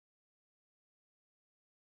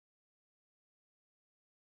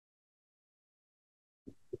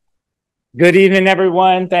Good evening,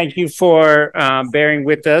 everyone. Thank you for bearing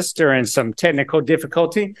with us during some technical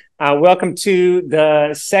difficulty. Welcome to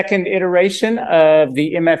the second iteration of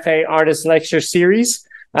the MFA Artist Lecture Series.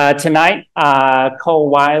 Tonight, Cole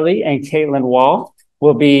Wiley and Ezell Waugh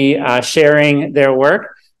will be sharing their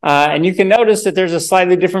work. And you can notice that there's a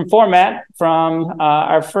slightly different format from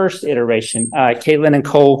our first iteration. Caitlin and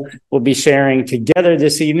Cole will be sharing together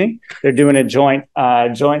this evening. They're doing a joint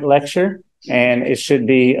lecture, and it should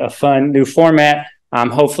be a fun new format.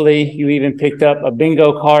 Hopefully you even picked up a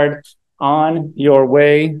bingo card on your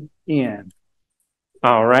way in.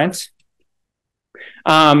 All right.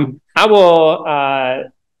 I will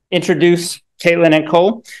introduce Caitlin and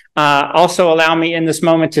Cole. Also allow me in this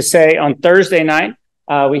moment to say on Thursday night,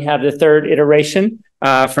 we have the third iteration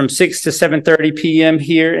from 6 to 7:30 p.m.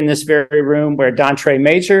 here in this very room where Dontre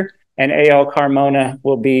Major and A.L. Carmona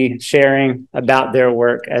will be sharing about their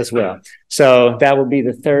work as well. So that will be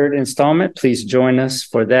the third installment. Please join us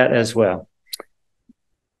for that as well.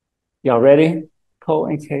 Y'all ready, Cole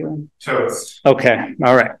and Caitlin? Toast. Okay,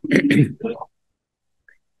 all right.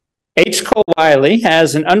 H. Cole Wiley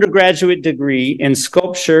has an undergraduate degree in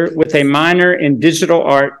sculpture with a minor in digital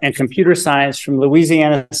art and computer science from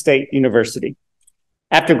Louisiana State University.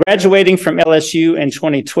 After graduating from LSU in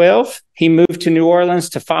 2012, he moved to New Orleans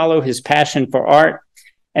to follow his passion for art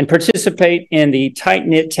and participate in the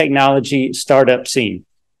tight-knit technology startup scene.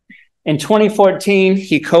 In 2014,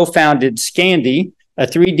 he co-founded Scandy, a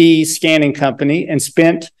 3D scanning company, and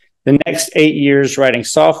spent the next 8 years writing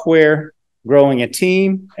software, growing a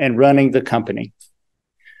team, and running the company.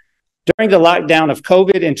 During the lockdown of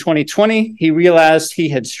COVID in 2020, he realized he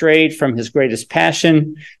had strayed from his greatest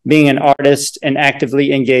passion, being an artist and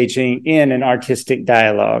actively engaging in an artistic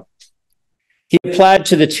dialogue. He applied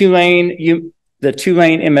to the Tulane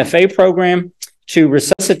MFA program to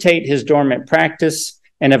resuscitate his dormant practice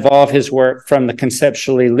and evolve his work from the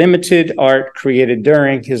conceptually limited art created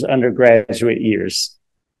during his undergraduate years.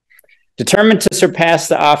 Determined to surpass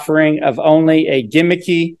the offering of only a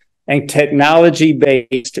gimmicky and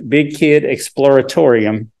technology-based Big Kid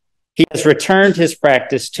Exploratorium, he has returned his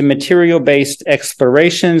practice to material-based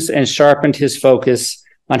explorations and sharpened his focus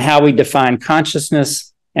on how we define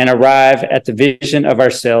consciousness and arrive at the vision of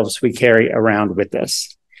ourselves we carry around with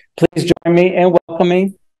us. Please join me in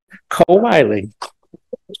welcoming Cole Wiley.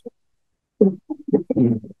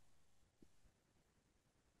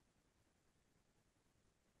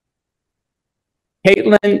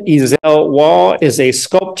 Caitlin Ezell Waugh is a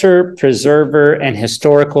sculptor, preserver, and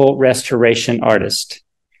historical restoration artist.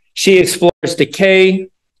 She explores decay,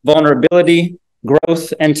 vulnerability,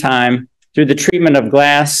 growth, and time through the treatment of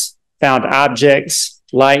glass, found objects,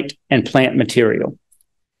 light, and plant material.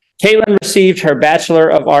 Caitlin received her Bachelor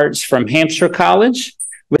of Arts from Hampshire College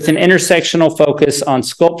with an intersectional focus on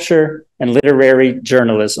sculpture and literary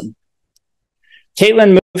journalism.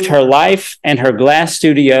 Caitlin moved her life and her glass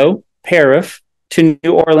studio, Parif, to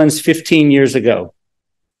New Orleans 15 years ago.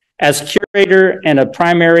 As curator and a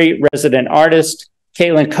primary resident artist,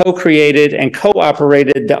 Caitlin co-created and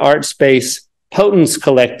co-operated the art space Potence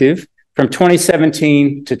Collective from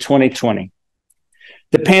 2017 to 2020.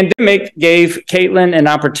 The pandemic gave Caitlin an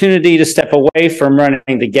opportunity to step away from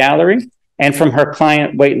running the gallery and from her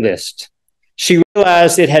client waitlist. She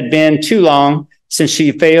realized it had been too long since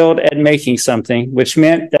she failed at making something, which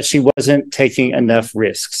meant that she wasn't taking enough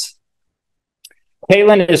risks.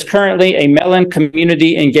 Caitlin is currently a Mellon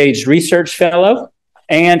Community Engaged Research Fellow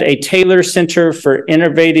and a Taylor Center for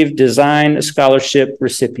Innovative Design Scholarship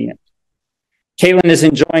recipient. Caitlin is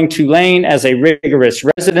enjoying Tulane as a rigorous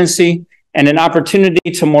residency and an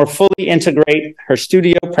opportunity to more fully integrate her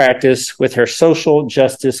studio practice with her social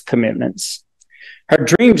justice commitments. Her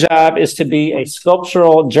dream job is to be a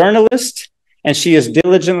sculptural journalist, and she is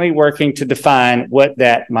diligently working to define what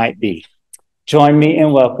that might be. Join me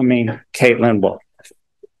in welcoming Caitlin Waugh.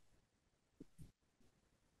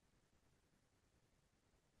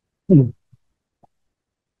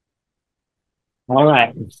 All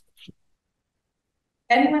right.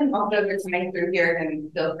 Anyone walked over to me through here can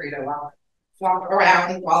feel free to walk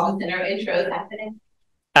around while the center intro is happening.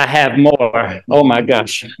 I have more. Oh my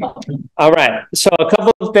gosh. All right. So a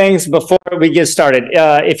couple of things before we get started.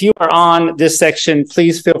 If you are on this section,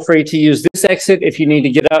 please feel free to use this exit if you need to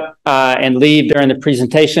get up and leave during the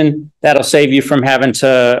presentation. That'll save you from having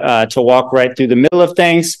to walk right through the middle of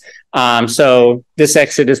things. So this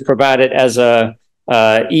exit is provided as a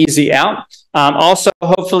easy out. Also,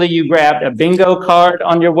 hopefully you grabbed a bingo card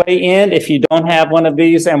on your way in. If you don't have one of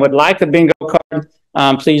these and would like a bingo card,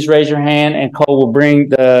 please raise your hand and Cole will bring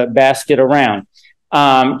the basket around.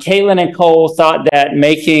 Caitlin and Cole thought that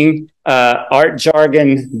making art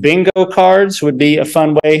jargon bingo cards would be a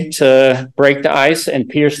fun way to break the ice and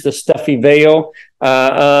pierce the stuffy veil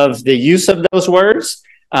of the use of those words.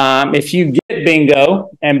 If you get bingo,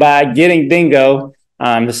 and by getting bingo,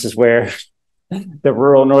 this is where the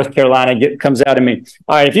rural North Carolina comes out of me.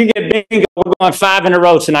 All right, if you get bingo, we're going 5 in a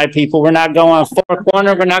row tonight, people. We're not going 4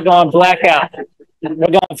 corner. We're not going blackout. We're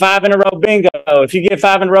going 5 in a row bingo. If you get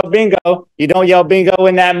 5 in a row bingo, you don't yell bingo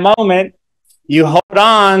in that moment. You hold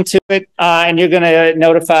on to it, and you're going to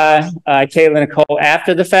notify Caitlin and Cole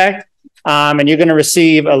after the fact, and you're going to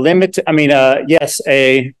receive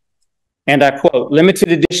a and I quote,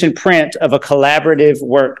 limited edition print of a collaborative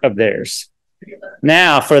work of theirs.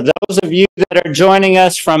 Now, for those of you that are joining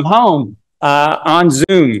us from home on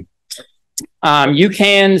Zoom, you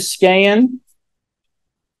can scan.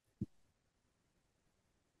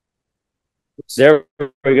 There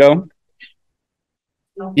we go.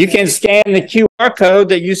 You can scan the QR code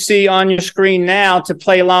that you see on your screen now to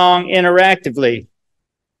play along interactively.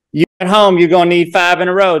 You at home, you're going to need 5 in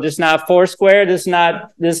a row. This is not Foursquare. This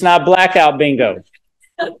is not blackout bingo.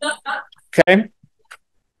 Okay.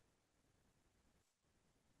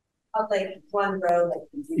 Like one row.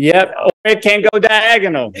 Yep. Or it can go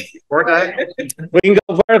diagonal. Or diagonal. We can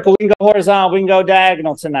go vertical. We can go horizontal. We can go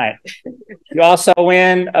diagonal tonight. You also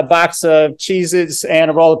win a box of Cheez-Its and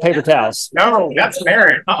a roll of paper towels. No, that's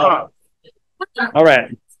merit. All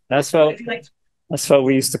right. That's what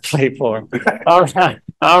we used to play for. All right.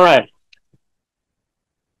 All right.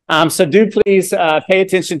 So do please pay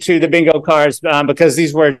attention to the bingo cards because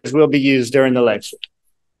these words will be used during the lecture.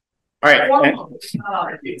 All right.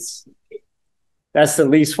 That's the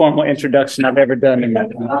least formal introduction I've ever done in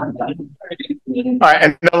that. All right.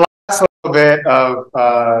 And the last little bit of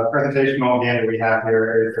presentational again that we have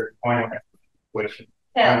here is the point, which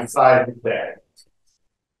on the side there.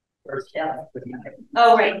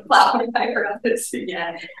 Oh, right. Flower. I forgot this.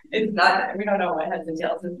 Yeah. It's not, we don't know what heads and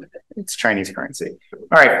tails is with it. It's Chinese currency. All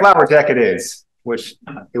right. Flower deck it is, which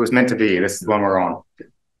it was meant to be. This is the one we're on.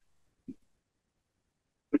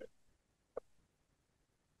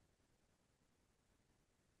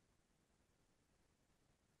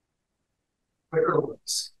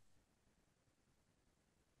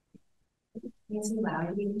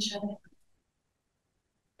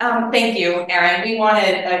 Thank you, Erin. We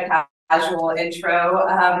wanted a casual intro.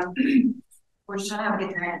 We're just trying to have a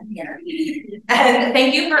good time here. And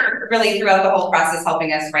thank you for really throughout the whole process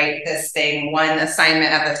helping us write this thing one assignment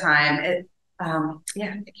at a time. It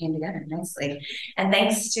came together nicely. And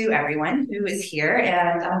thanks to everyone who is here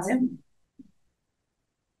and on Zoom.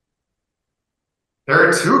 There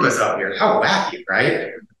are 2 of us out here. How wacky,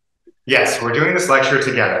 right? Yes, we're doing this lecture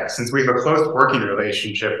together since we have a close working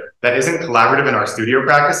relationship that isn't collaborative in our studio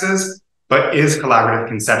practices, but is collaborative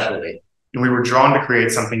conceptually. And we were drawn to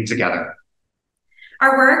create something together.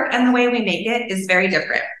 Our work and the way we make it is very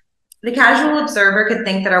different. The casual observer could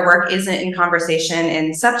think that our work isn't in conversation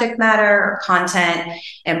in subject matter or content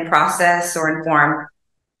and process or in form,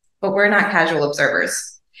 but we're not casual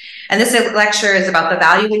observers. And this lecture is about the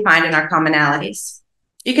value we find in our commonalities.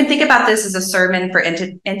 You can think about this as a sermon for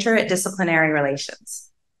interdisciplinary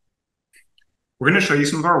relations. We're going to show you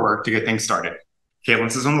some of our work to get things started.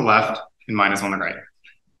 Caitlin's is on the left and mine is on the right.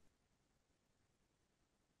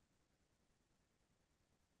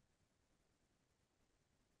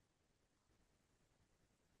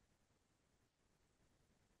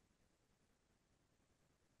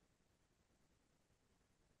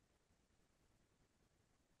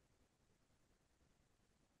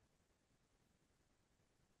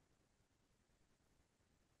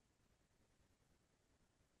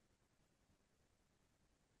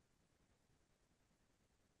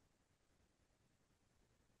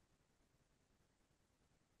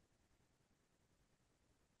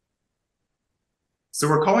 So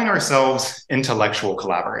we're calling ourselves intellectual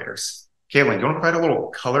collaborators. Caitlin, do you want to provide a little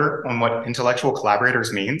color on what intellectual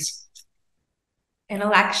collaborators means?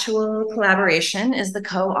 Intellectual collaboration is the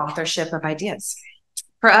co-authorship of ideas.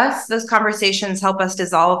 For us, those conversations help us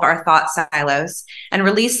dissolve our thought silos and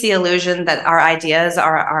release the illusion that our ideas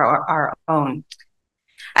are our own.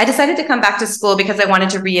 I decided to come back to school because I wanted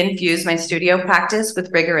to reinfuse my studio practice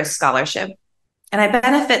with rigorous scholarship. And I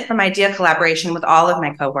benefit from idea collaboration with all of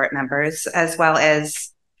my cohort members, as well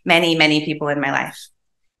as many, many people in my life.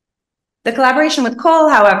 The collaboration with Cole,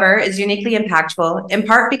 however, is uniquely impactful, in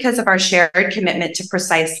part because of our shared commitment to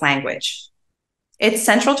precise language. It's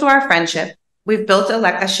central to our friendship. We've built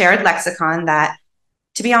a shared lexicon that,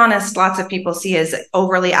 to be honest, lots of people see as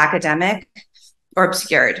overly academic or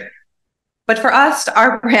obscured. But for us,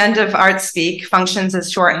 our brand of art speak functions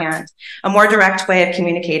as shorthand, a more direct way of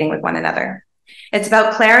communicating with one another. It's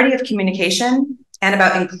about clarity of communication and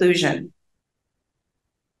about inclusion.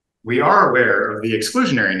 We are aware of the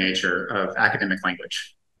exclusionary nature of academic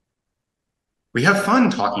language. We have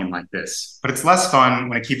fun talking like this, but it's less fun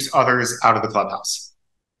when it keeps others out of the clubhouse.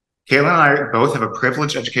 Caitlin and I both have a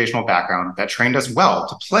privileged educational background that trained us well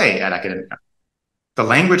to play at academia. The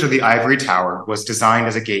language of the ivory tower was designed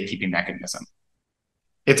as a gatekeeping mechanism.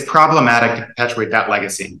 It's problematic to perpetuate that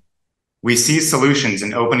legacy. We see solutions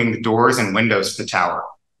in opening the doors and windows to the tower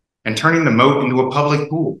and turning the moat into a public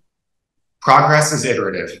pool. Progress is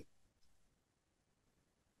iterative.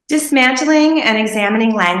 Dismantling and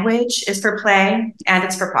examining language is for play and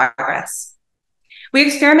it's for progress. We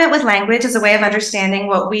experiment with language as a way of understanding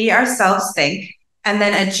what we ourselves think and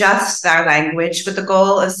then adjust our language with the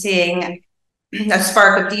goal of seeing a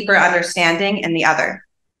spark of deeper understanding in the other.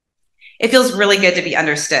 It feels really good to be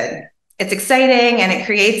understood. It's exciting and it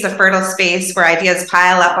creates a fertile space where ideas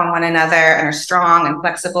pile up on one another and are strong and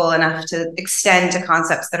flexible enough to extend to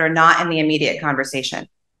concepts that are not in the immediate conversation.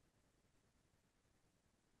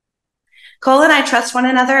 Cole and I trust one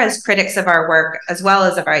another as critics of our work as well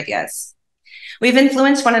as of our ideas. We've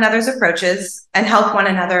influenced one another's approaches and helped one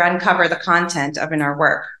another uncover the content of our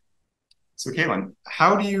work. So Caitlin,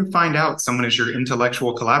 how do you find out someone is your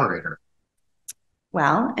intellectual collaborator?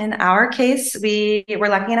 Well, in our case, we were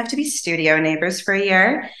lucky enough to be studio neighbors for a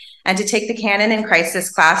year and to take the Canon in Crisis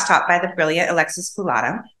class taught by the brilliant Alexis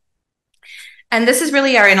Pulata. And this is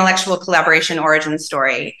really our intellectual collaboration origin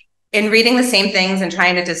story. In reading the same things and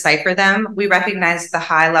trying to decipher them, we recognize the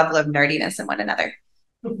high level of nerdiness in one another.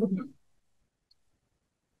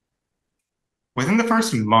 Within the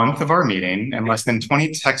first month of our meeting and less than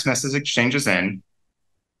 20 text message exchanges in,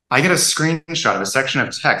 I get a screenshot of a section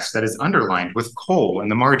of text that is underlined with Cole in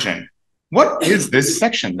the margin. What is this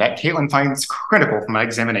section that Caitlin finds critical for my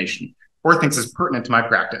examination or thinks is pertinent to my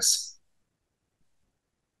practice?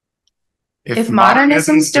 If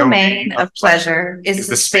modernism's domain of pleasure is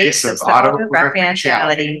the space of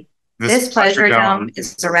auto-referentiality, this pleasure dome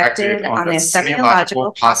is erected on the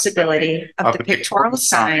semiological possibility of the pictorial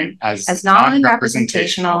sign as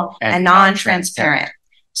non-representational and non-transparent,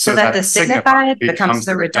 so that the signified becomes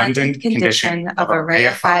the redundant condition of a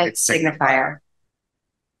reified signifier.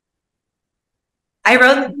 I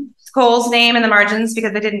wrote Cole's name in the margins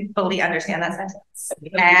because I didn't fully understand that sentence.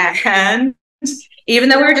 And even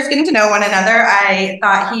though we were just getting to know one another, I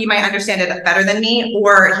thought he might understand it better than me,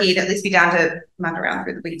 or he'd at least be down to muck around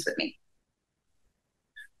through the weeds with me.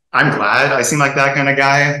 I'm glad I seem like that kind of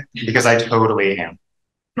guy because I totally am.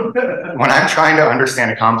 When I'm trying to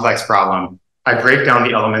understand a complex problem, I break down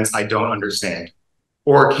the elements I don't understand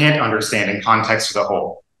or can't understand in context as a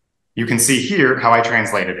whole. You can see here how I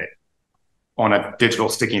translated it on a digital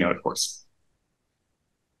sticky note, of course.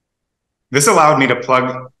 This allowed me to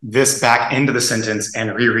plug this back into the sentence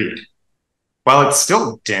and reread. While it's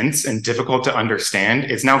still dense and difficult to understand,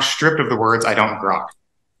 it's now stripped of the words I don't grok.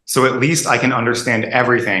 So at least I can understand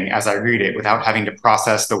everything as I read it without having to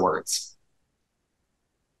process the words.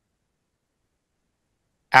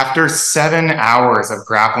 After 7 hours of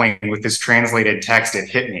grappling with this translated text, it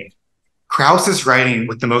hit me. Krauss is writing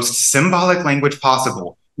with the most symbolic language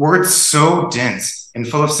possible, words so dense and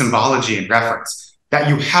full of symbology and reference that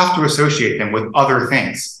you have to associate them with other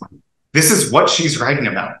things. This is what she's writing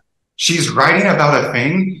about. She's writing about a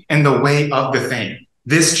thing and the way of the thing.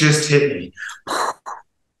 This just hit me.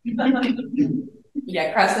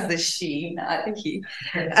 Yeah, Krauss is the she, not the he.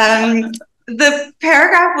 The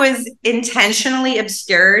paragraph was intentionally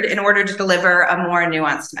obscured in order to deliver a more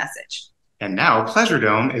nuanced message. And now Pleasure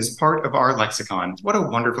Dome is part of our lexicon. What a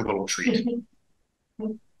wonderful little treat.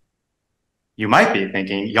 You might be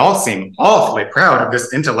thinking, y'all seem awfully proud of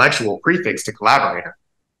this intellectual prefix to collaborator.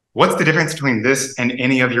 What's the difference between this and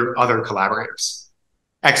any of your other collaborators?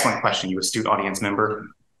 Excellent question, you astute audience member.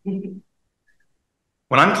 When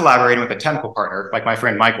I'm collaborating with a technical partner, like my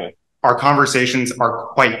friend Michael, our conversations are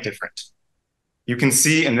quite different. You can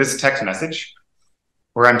see in this text message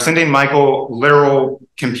where I'm sending Michael literal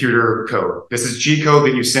computer code. This is G code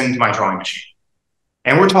that you send to my drawing machine.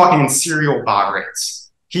 And we're talking in serial baud rates.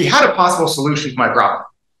 He had a possible solution to my problem.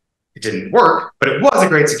 It didn't work, but it was a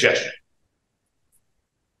great suggestion.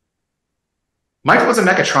 Michael is a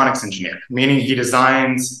mechatronics engineer, meaning he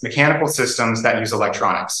designs mechanical systems that use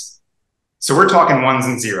electronics. So we're talking ones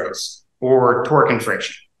and zeros, or torque and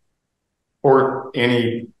friction, or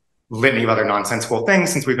any litany of other nonsensical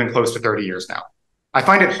things since we've been close to 30 years now. I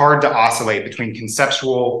find it hard to oscillate between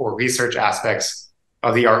conceptual or research aspects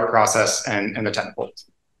of the art process and the technical.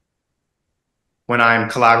 When I'm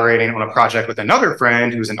collaborating on a project with another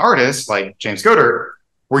friend who's an artist, like James Goder,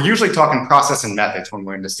 we're usually talking process and methods when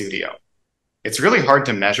we're in the studio. It's really hard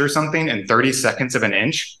to measure something in 30 seconds of an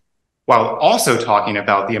inch while also talking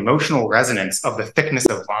about the emotional resonance of the thickness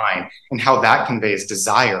of line and how that conveys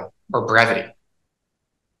desire or brevity.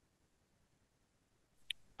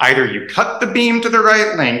 Either you cut the beam to the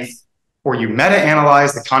right length or you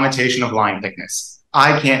meta-analyze the connotation of line thickness.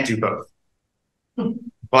 I can't do both.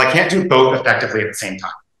 Well, I can't do both effectively at the same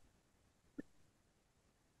time.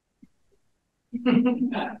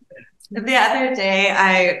 The other day,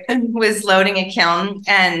 I was loading a kiln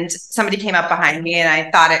and somebody came up behind me and I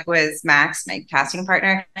thought it was Max, my casting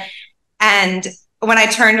partner. And when I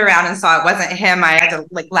turned around and saw it wasn't him, I had to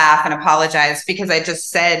like laugh and apologize because I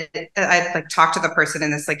just said, I like talked to the person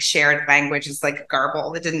in this like shared language. It's like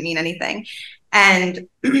garble that didn't mean anything. And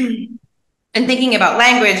and thinking about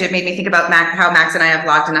language, it made me think about how Max and I have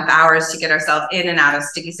logged enough hours to get ourselves in and out of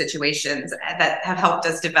sticky situations that have helped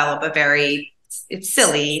us develop a very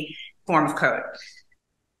silly form of code.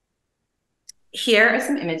 Here are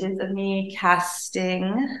some images of me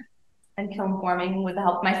casting and kiln forming with the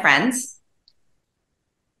help of my friends.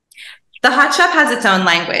 The hot shop has its own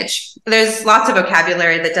language. There's lots of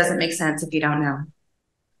vocabulary that doesn't make sense if you don't know.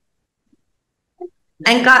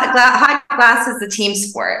 And hot glass is a team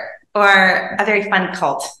sport or a very fun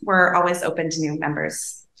cult. We're always open to new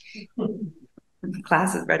members.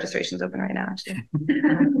 Classes registration's open right now, actually.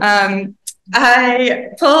 I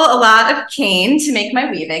pull a lot of cane to make my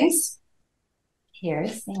weavings.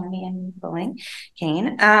 Here's Sammy and pulling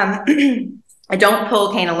cane. I don't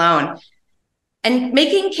pull cane alone. And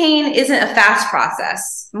making cane isn't a fast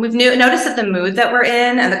process. We've noticed that the mood that we're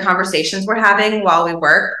in and the conversations we're having while we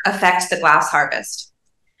work affect the glass harvest.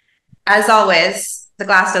 As always, the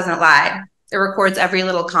glass doesn't lie. It records every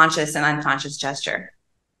little conscious and unconscious gesture.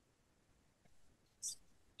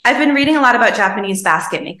 I've been reading a lot about Japanese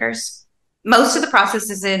basket makers. Most of the process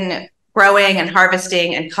is in growing and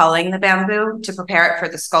harvesting and culling the bamboo to prepare it for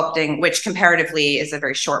the sculpting, which comparatively is a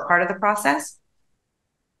very short part of the process.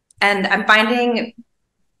 And I'm finding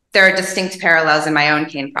there are distinct parallels in my own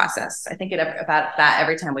cane process. I think about that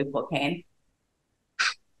every time we pull cane.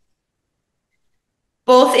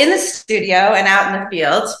 Both in the studio and out in the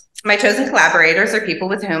field, my chosen collaborators are people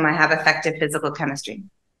with whom I have effective physical chemistry.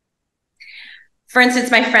 For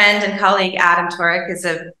instance, my friend and colleague Adam Torek is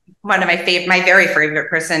my very favorite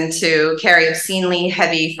person to carry obscenely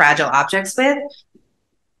heavy, fragile objects with.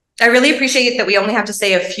 I really appreciate that we only have to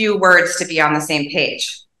say a few words to be on the same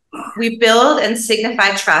page. We build and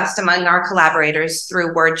signify trust among our collaborators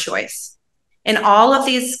through word choice. In all of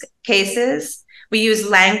these cases, we use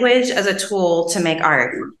language as a tool to make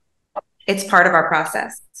art. It's part of our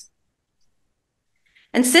process.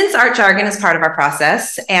 And since art jargon is part of our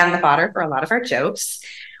process and the fodder for a lot of our jokes,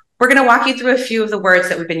 we're going to walk you through a few of the words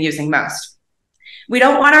that we've been using most. We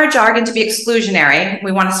don't want our jargon to be exclusionary.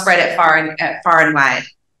 We want to spread it far and wide.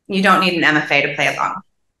 You don't need an MFA to play along.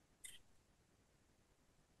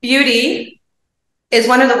 Beauty is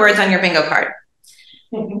one of the words on your bingo card.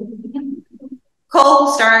 Cole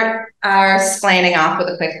will start our explaining off with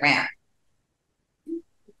a quick rant.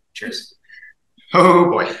 Cheers. Oh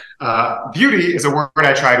boy. Beauty is a word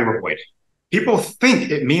I try to avoid. People think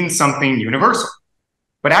it means something universal,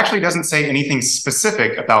 but actually doesn't say anything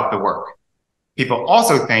specific about the work. People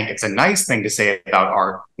also think it's a nice thing to say about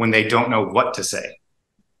art when they don't know what to say.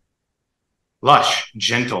 Lush,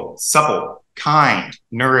 gentle, supple, kind,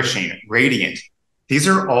 nourishing, radiant. These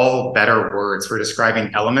are all better words for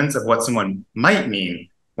describing elements of what someone might mean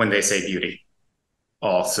when they say beauty.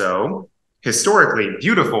 Also, historically,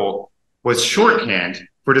 beautiful was shorthand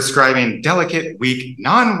for describing delicate, weak,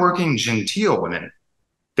 non-working, genteel women.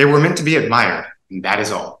 They were meant to be admired, and that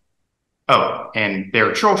is all. Oh, and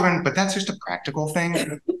bear children, but that's just a practical thing.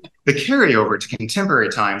 The carryover to contemporary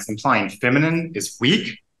times implying feminine is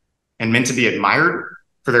weak and meant to be admired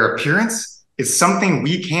for their appearance is something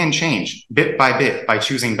we can change bit by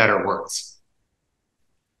choosing better words.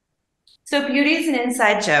 So beauty is an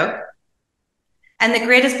inside joke. And the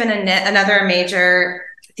grid has been another major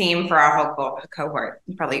theme for our whole cohort.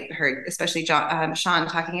 You probably heard, especially Sean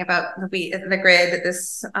talking about the grid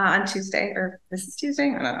this on Tuesday, or this is Tuesday?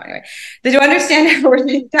 I don't know, anyway. Did you understand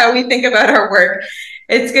how we think about our work?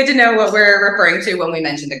 It's good to know what we're referring to when we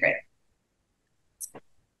mention the grid.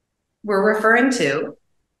 We're referring to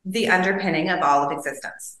the underpinning of all of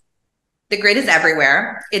existence. The grid is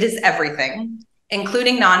everywhere. It is everything,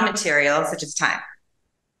 including non-material such as time.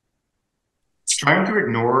 Trying to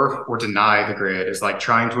ignore or deny the grid is like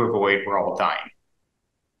trying to avoid we're all dying.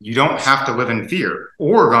 You don't have to live in fear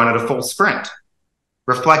or run at a full sprint.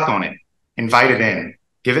 Reflect on it Invite it in,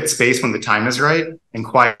 give it space when the time is right, and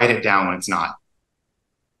quiet it down when it's not.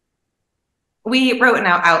 We wrote an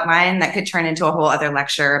outline that could turn into a whole other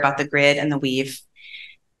lecture about the grid and the weave,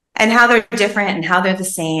 and how they're different and how they're the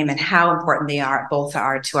same and how important they are, both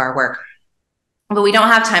are to our work. But we don't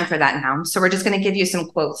have time for that now, so we're just going to give you some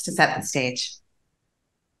quotes to set the stage.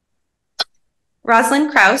 Rosalind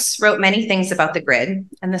Krauss wrote many things about the grid,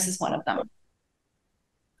 and this is one of them.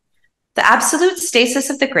 The absolute stasis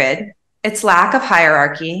of the grid, its lack of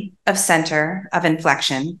hierarchy, of center, of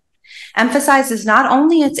inflection, emphasizes not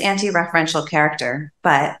only its anti-referential character,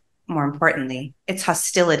 but, more importantly, its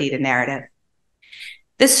hostility to narrative.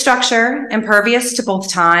 This structure, impervious to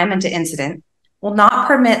both time and to incident, will not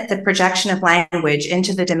permit the projection of language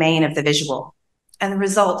into the domain of the visual, and the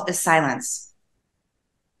result is silence.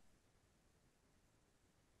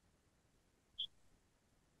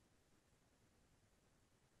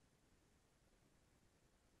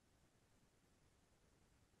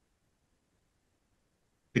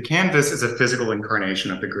 The canvas is a physical incarnation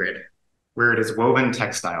of the grid, where it is woven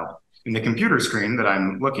textile, and the computer screen that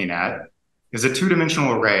I'm looking at is a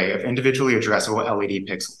two-dimensional array of individually addressable LED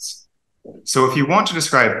pixels. So if you want to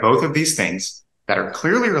describe both of these things that are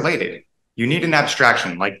clearly related, you need an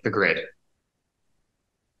abstraction like the grid.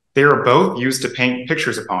 They are both used to paint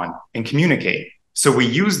pictures upon and communicate, so we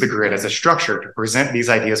use the grid as a structure to present these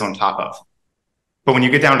ideas on top of. But when you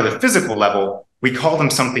get down to the physical level, we call them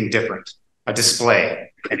something different, a display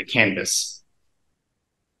and a canvas.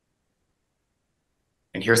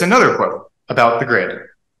 And here's another quote about the grid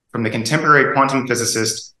from the contemporary quantum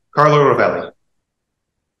physicist Carlo Rovelli.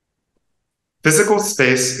 Physical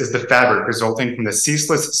space is the fabric resulting from the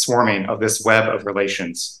ceaseless swarming of this web of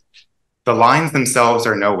relations. The lines themselves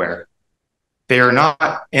are nowhere. They are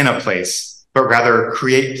not in a place, but rather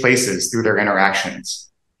create places through their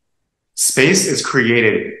interactions. Space is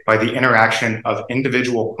created by the interaction of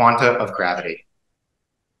individual quanta of gravity.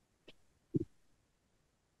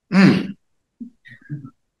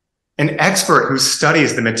 An expert who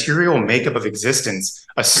studies the material makeup of existence,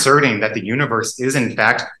 asserting that the universe is in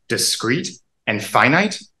fact discrete and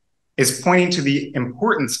finite, is pointing to the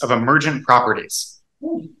importance of emergent properties.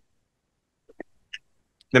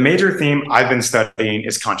 The major theme I've been studying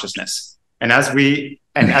is consciousness. And as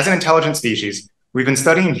an intelligent species, we've been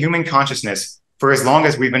studying human consciousness for as long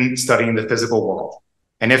as we've been studying the physical world,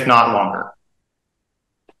 and if not longer.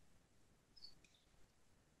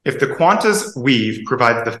 If the quanta's weave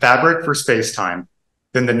provides the fabric for space-time,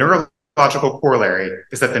 then the neurological corollary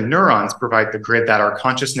is that the neurons provide the grid that our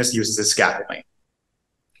consciousness uses as scaffolding.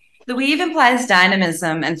 The weave implies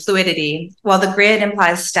dynamism and fluidity, while the grid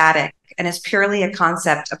implies static and is purely a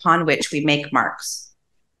concept upon which we make marks.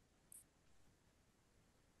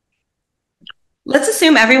 Let's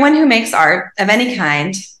assume everyone who makes art of any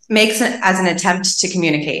kind makes it as an attempt to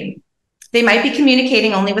communicate. They might be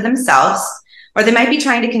communicating only with themselves, or they might be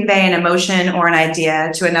trying to convey an emotion or an idea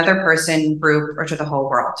to another person, group, or to the whole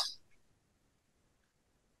world.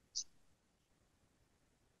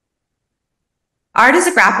 Art is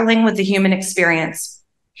a grappling with the human experience.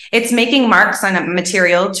 It's making marks on a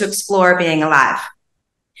material to explore being alive.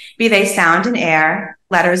 Be they sound and air,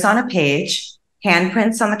 letters on a page,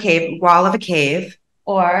 handprints on the wall of a cave,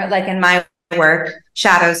 or, like in my work,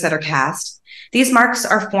 shadows that are cast. These marks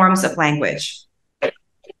are forms of language.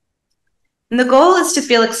 And the goal is to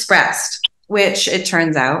feel expressed, which, it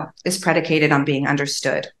turns out, is predicated on being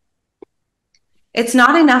understood. It's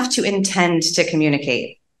not enough to intend to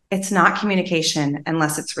communicate. It's not communication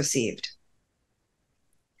unless it's received.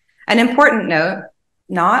 An important note,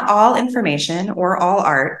 not all information or all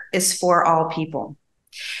art is for all people.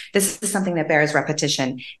 This is something that bears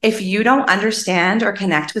repetition. If you don't understand or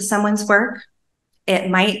connect with someone's work, it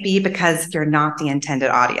might be because you're not the intended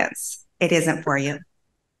audience. It isn't for you.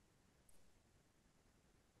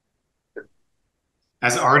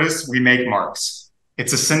 As artists, we make marks.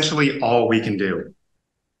 It's essentially all we can do.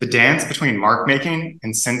 The dance between mark making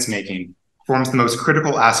and sense making forms the most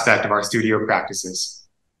critical aspect of our studio practices.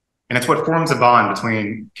 And it's what forms a bond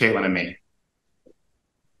between Caitlin and me.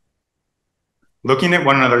 Looking at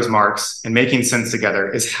one another's marks and making sense together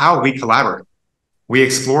is how we collaborate. We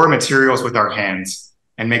explore materials with our hands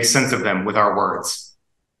and make sense of them with our words.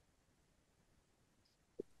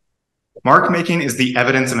 Mark making is the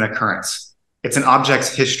evidence of an occurrence. It's an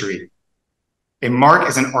object's history. A mark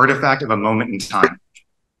is an artifact of a moment in time.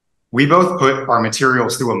 We both put our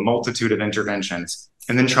materials through a multitude of interventions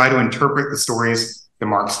and then try to interpret the stories the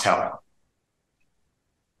marks tell.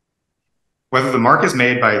 Whether the mark is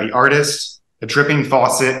made by the artist, a dripping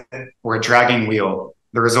faucet, or a dragging wheel,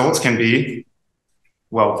 the results can be,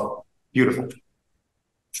 well, beautiful.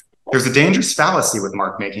 There's a dangerous fallacy with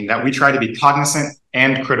mark making that we try to be cognizant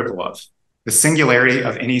and critical of, the singularity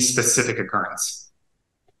of any specific occurrence.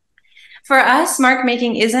 For us, mark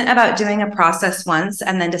making isn't about doing a process once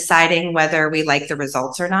and then deciding whether we like the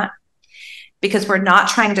results or not, because we're not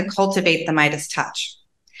trying to cultivate the Midas touch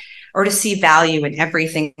or to see value in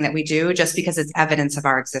everything that we do just because it's evidence of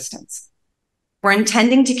our existence. We're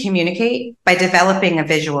intending to communicate by developing a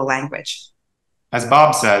visual language. As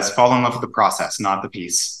Bob says, fall in love with the process, not the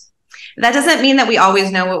piece. That doesn't mean that we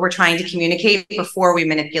always know what we're trying to communicate before we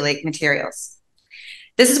manipulate materials.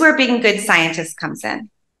 This is where being good scientists comes in.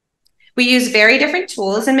 We use very different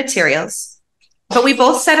tools and materials, but we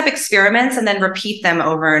both set up experiments and then repeat them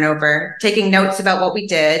over and over, taking notes about what we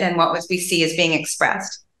did and what we see as being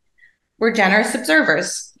expressed. We're generous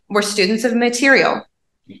observers. We're students of material,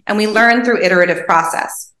 and we learn through iterative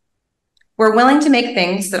process. We're willing to make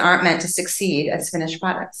things that aren't meant to succeed as finished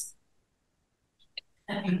products.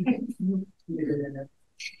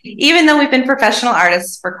 Even though we've been professional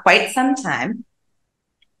artists for quite some time,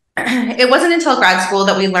 it wasn't until grad school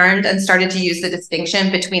that we learned and started to use the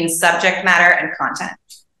distinction between subject matter and content.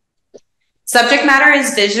 Subject matter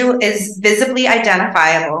is visibly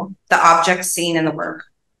identifiable, the object seen in the work.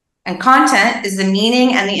 And content is the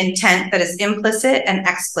meaning and the intent that is implicit and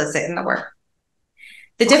explicit in the work.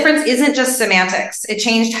 The difference isn't just semantics. It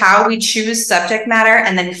changed how we choose subject matter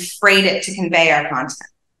and then freight it to convey our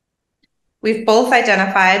content. We've both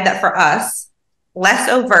identified that for us, less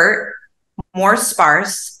overt, more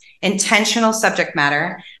sparse, intentional subject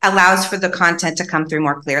matter allows for the content to come through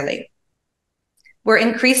more clearly. We're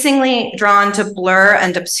increasingly drawn to blur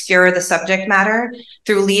and obscure the subject matter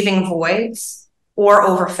through leaving voids or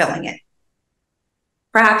overfilling it.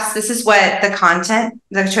 Perhaps this is what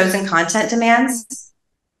the chosen content demands,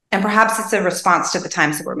 and perhaps it's a response to the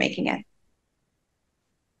times that we're making it.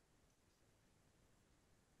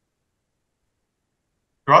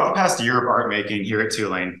 Throughout the past year of art making here at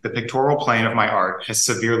Tulane, the pictorial plane of my art has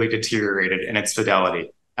severely deteriorated in its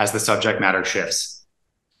fidelity as the subject matter shifts.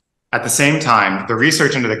 At the same time, the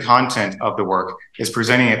research into the content of the work is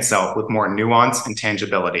presenting itself with more nuance and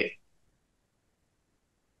tangibility.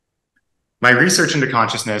 My research into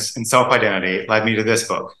consciousness and self-identity led me to this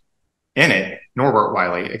book. In it, Norbert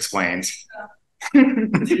Wiley explains. You're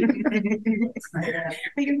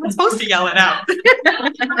not supposed to yell it out.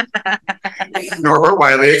 Norbert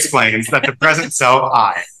Wiley explains that the present self,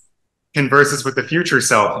 I, converses with the future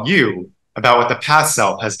self, you, about what the past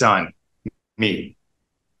self has done, me.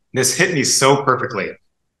 This hit me so perfectly.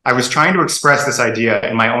 I was trying to express this idea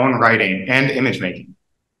in my own writing and image making.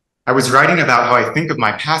 I was writing about how I think of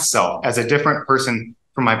my past self as a different person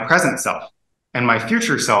from my present self, and my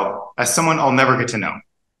future self as someone I'll never get to know.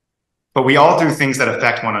 But we all do things that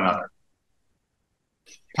affect one another.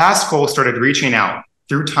 Past Cole started reaching out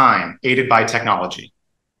through time, aided by technology.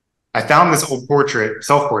 I found this old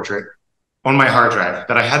self-portrait, on my hard drive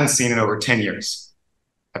that I hadn't seen in over 10 years.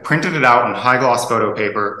 I printed it out on high-gloss photo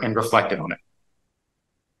paper and reflected on it.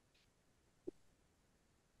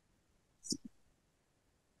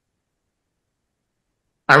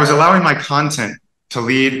 I was allowing my content to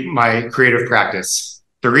lead my creative practice.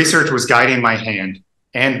 The research was guiding my hand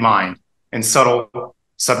and mind in subtle,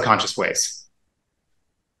 subconscious ways.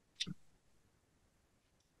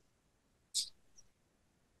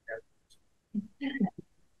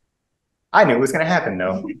 I knew it was going to happen,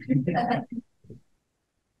 though.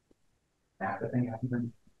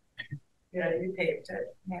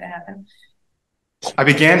 I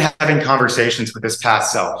began having conversations with this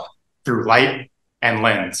past self through light and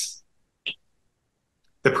lens.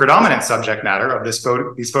 The predominant subject matter of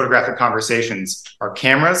these photographic conversations are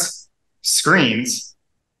cameras, screens,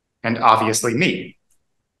 and obviously me.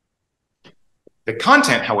 The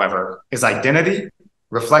content, however, is identity,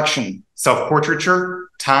 reflection, self-portraiture,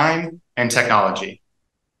 time, and technology.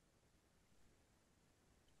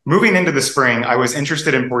 Moving into the spring, I was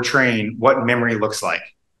interested in portraying what memory looks like.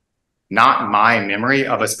 Not my memory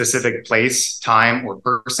of a specific place, time, or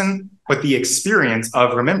person, but the experience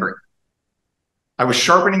of remembering. I was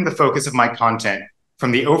sharpening the focus of my content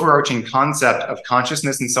from the overarching concept of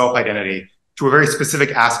consciousness and self-identity to a very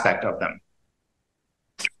specific aspect of them.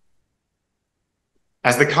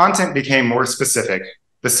 As the content became more specific,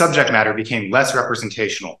 the subject matter became less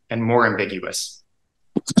representational and more ambiguous.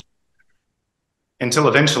 Until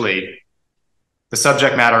eventually, the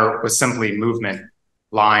subject matter was simply movement,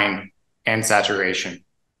 line, and saturation.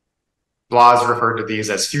 Blas referred to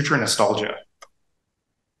these as future nostalgia.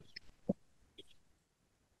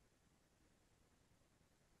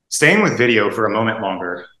 Staying with video for a moment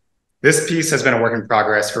longer, this piece has been a work in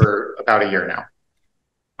progress for about a year now.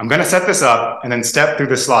 I'm going to set this up and then step through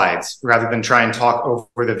the slides rather than try and talk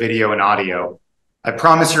over the video and audio. I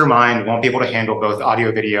promise your mind won't be able to handle both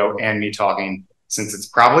audio, video, and me talking, since it's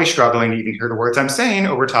probably struggling to even hear the words I'm saying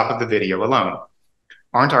over top of the video alone.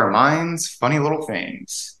 Aren't our minds funny little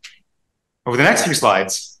things? Over the next few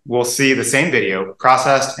slides, we'll see the same video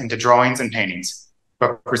processed into drawings and paintings,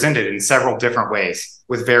 but presented in several different ways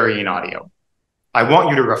with varying audio. I want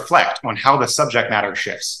you to reflect on how the subject matter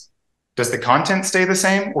shifts. Does the content stay the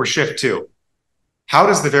same or shift too? How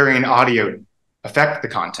does the varying audio affect the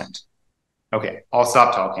content? Okay, I'll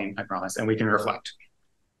stop talking, I promise, and we can reflect.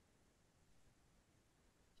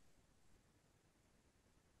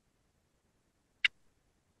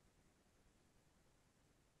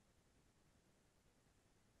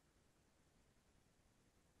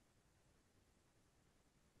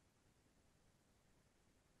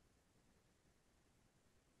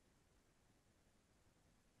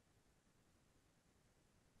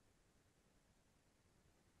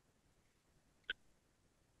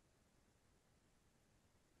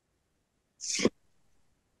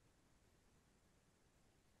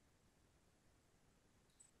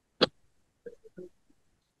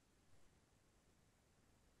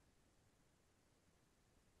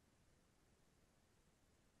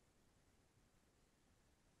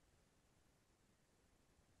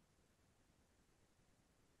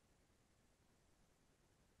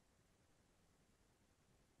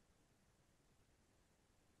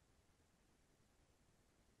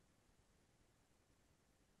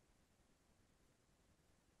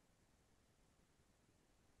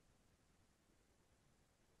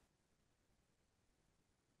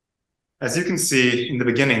 As you can see, in the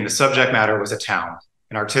beginning, the subject matter was a town,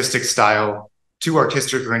 an artistic style, 2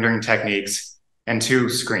 artistic rendering techniques, and 2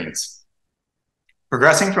 screens.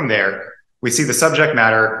 Progressing from there, we see the subject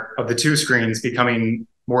matter of the 2 screens becoming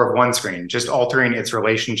more of 1 screen, just altering its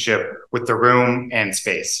relationship with the room and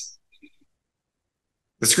space.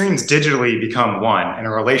 The screens digitally become 1, and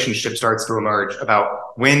a relationship starts to emerge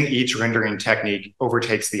about when each rendering technique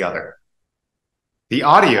overtakes the other. The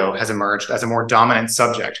audio has emerged as a more dominant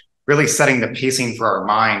subject, really setting the pacing for our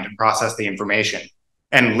mind to process the information,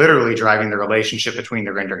 and literally driving the relationship between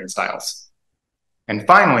the rendering styles. And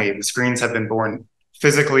finally, the screens have been born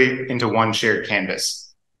physically into 1 shared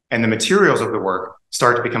canvas, and the materials of the work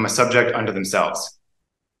start to become a subject unto themselves.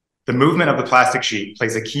 The movement of the plastic sheet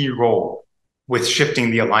plays a key role with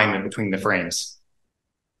shifting the alignment between the frames.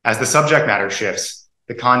 As the subject matter shifts,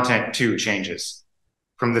 the content too changes.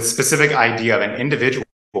 From the specific idea of an individual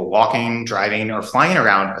walking, driving, or flying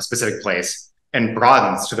around a specific place, and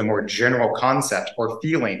broadens to the more general concept or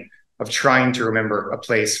feeling of trying to remember a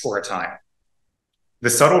place or a time. The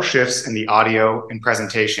subtle shifts in the audio and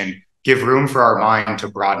presentation give room for our mind to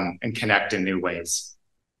broaden and connect in new ways.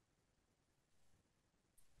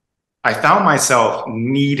 I found myself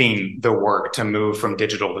needing the work to move from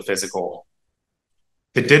digital to physical.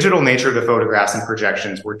 The digital nature of the photographs and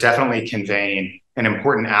projections were definitely conveying an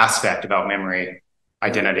important aspect about memory,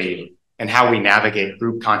 identity, and how we navigate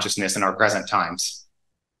group consciousness in our present times.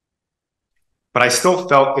 But I still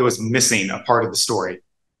felt it was missing a part of the story.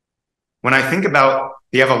 When I think about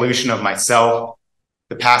the evolution of myself,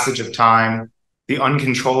 the passage of time, the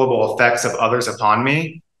uncontrollable effects of others upon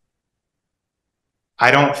me, I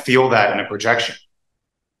don't feel that in a projection.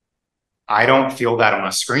 I don't feel that on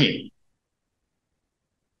a screen.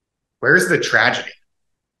 Where's the tragedy?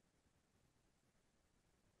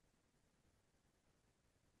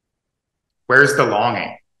 Where's the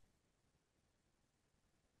longing?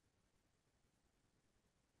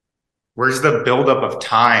 Where's the buildup of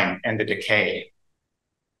time and the decay?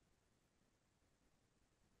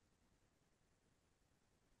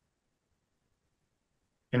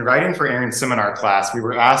 In writing for Aaron's seminar class, we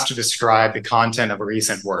were asked to describe the content of a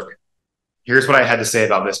recent work. Here's what I had to say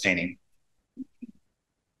about this painting.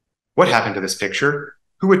 What happened to this picture?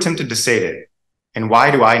 Who attempted to save it? And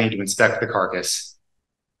why do I need to inspect the carcass?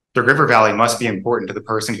 The river valley must be important to the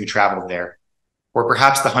person who traveled there. Or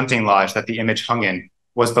perhaps the hunting lodge that the image hung in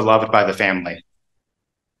was beloved by the family.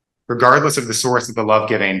 Regardless of the source of the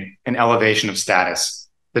love-giving and elevation of status,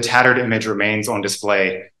 the tattered image remains on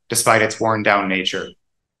display despite its worn-down nature.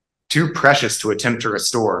 Too precious to attempt to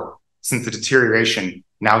restore, since the deterioration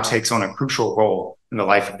now takes on a crucial role in the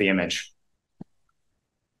life of the image.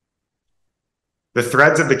 The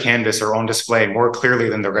threads of the canvas are on display more clearly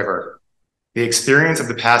than the river. The experience of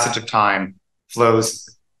the passage of time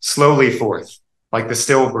flows slowly forth, like the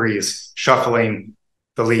still breeze shuffling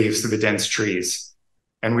the leaves through the dense trees,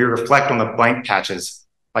 and we reflect on the blank patches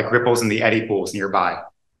like ripples in the eddy pools nearby.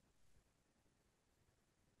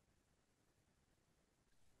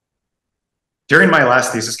 During my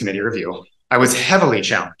last thesis committee review, I was heavily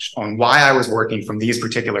challenged on why I was working from these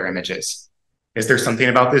particular images. Is there something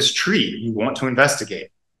about this tree you want to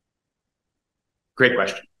investigate? Great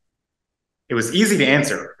question. It was easy to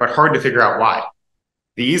answer, but hard to figure out why.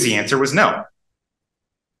 The easy answer was no.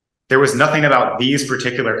 There was nothing about these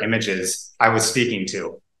particular images I was speaking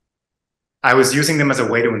to. I was using them as a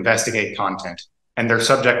way to investigate content, and their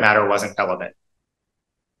subject matter wasn't relevant.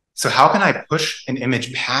 So how can I push an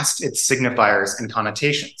image past its signifiers and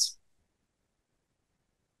connotations?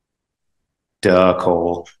 Duh,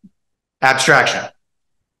 Cole. Abstraction.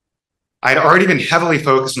 I had already been heavily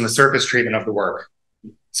focused on the surface treatment of the work,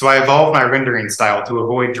 so I evolved my rendering style to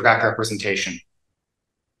avoid direct representation.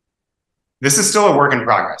 This is still a work in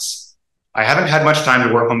progress. I haven't had much time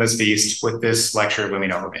to work on this beast with this lecture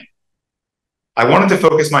looming over me. I wanted to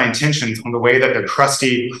focus my intentions on the way that the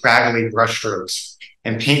crusty, craggly brushstrokes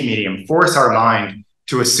and paint medium force our mind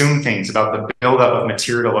to assume things about the buildup of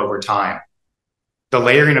material over time. The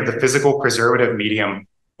layering of the physical preservative medium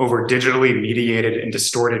over digitally mediated and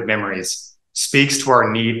distorted memories speaks to our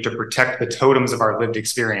need to protect the totems of our lived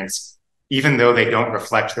experience, even though they don't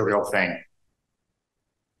reflect the real thing.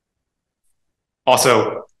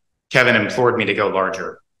 Also, Kevin implored me to go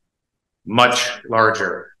larger, much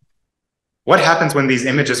larger. What happens when these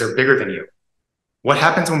images are bigger than you? What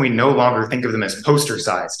happens when we no longer think of them as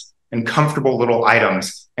poster-sized and comfortable little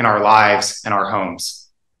items in our lives and our homes?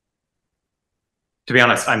 To be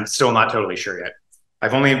honest, I'm still not totally sure yet.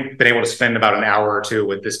 I've only been able to spend about an hour or two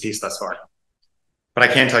with this piece thus far. But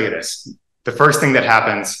I can tell you this. The first thing that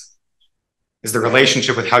happens is the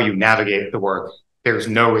relationship with how you navigate the work bears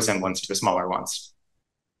no resemblance to the smaller ones.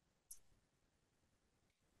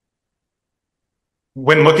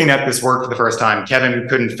 When looking at this work for the first time, Kevin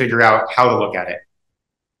couldn't figure out how to look at it.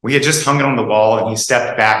 We had just hung it on the wall and he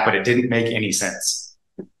stepped back, but it didn't make any sense.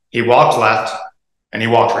 He walked left and he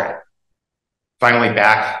walked right. Finally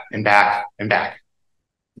back and back and back.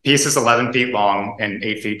 The piece is 11 feet long and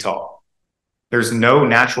 8 feet tall. There's no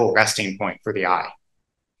natural resting point for the eye.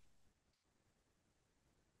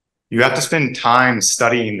 You have to spend time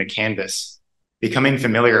studying the canvas, becoming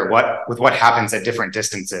familiar with what happens at different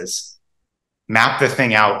distances. Map the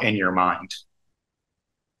thing out in your mind.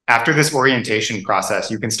 After this orientation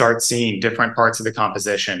process, you can start seeing different parts of the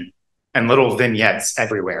composition and little vignettes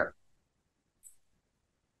everywhere.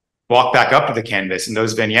 Walk back up to the canvas and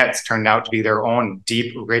those vignettes turned out to be their own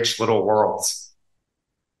deep, rich little worlds.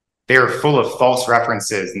 They are full of false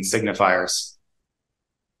references and signifiers.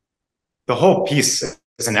 The whole piece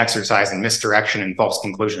is an exercise in misdirection and false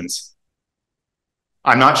conclusions.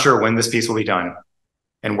 I'm not sure when this piece will be done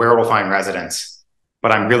and where it will find residence,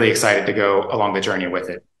 but I'm really excited to go along the journey with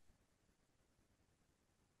it.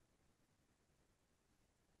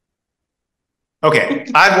 Okay,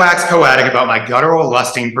 I've waxed poetic about my guttural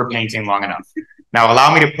lusting for painting long enough. Now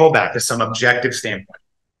allow me to pull back to some objective standpoint.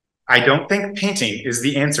 I don't think painting is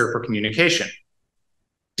the answer for communication.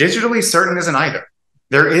 Digitally certain isn't either.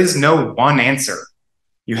 There is no one answer.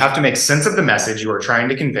 You have to make sense of the message you are trying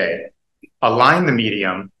to convey, align the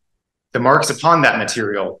medium, the marks upon that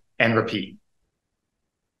material, and repeat.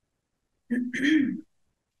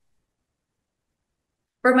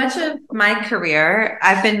 For much of my career,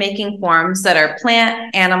 I've been making forms that are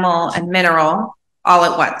plant, animal, and mineral all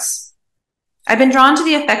at once. I've been drawn to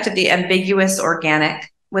the effect of the ambiguous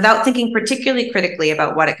organic without thinking particularly critically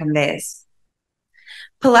about what it conveys.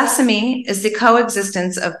 Polysemy is the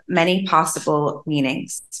coexistence of many possible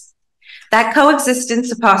meanings. That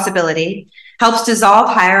coexistence of possibility helps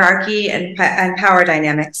dissolve hierarchy and power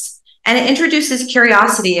dynamics, and it introduces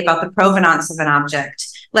curiosity about the provenance of an object,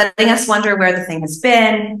 letting us wonder where the thing has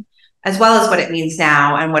been, as well as what it means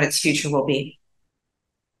now and what its future will be.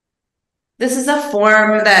 This is a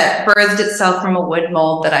form that birthed itself from a wood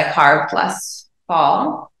mold that I carved last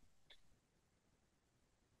fall.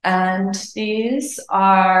 And these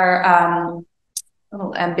are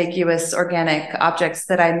little ambiguous organic objects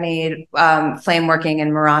that I made flame working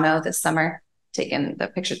in Murano this summer. The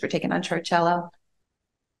pictures were taken on Chorcello.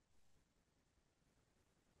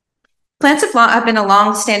 Plants have been a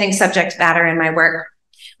long-standing subject matter in my work,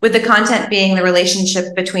 with the content being the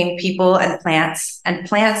relationship between people and plants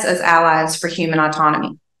as allies for human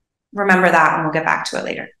autonomy. Remember that, and we'll get back to it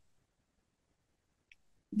later.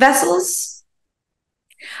 Vessels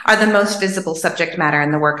are the most visible subject matter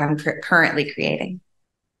in the work I'm currently creating.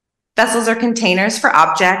 Vessels are containers for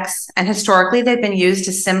objects, and historically they've been used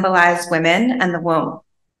to symbolize women and the womb.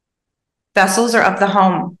 Vessels are of the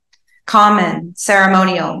home, common,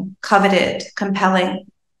 ceremonial, coveted, compelling,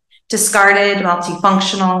 discarded,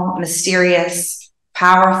 multifunctional, mysterious,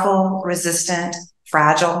 powerful, resistant,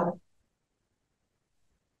 fragile.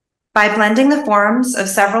 By blending the forms of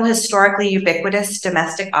several historically ubiquitous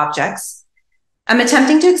domestic objects, I'm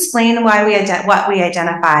attempting to explain what we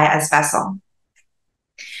identify as vessel.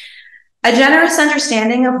 A generous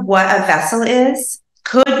understanding of what a vessel is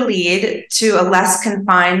could lead to a less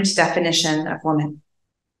confined definition of woman.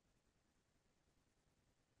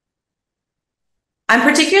 I'm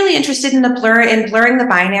particularly interested in blurring the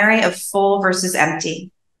binary of full versus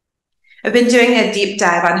empty. I've been doing a deep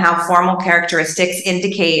dive on how formal characteristics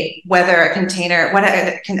indicate whether a container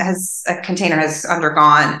has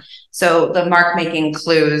undergone. So the mark making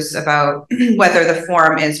clues about whether the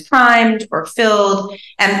form is primed or filled,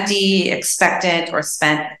 empty, expectant, or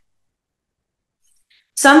spent.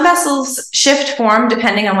 Some vessels shift form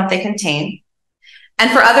depending on what they contain.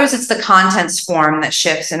 And for others, it's the contents form that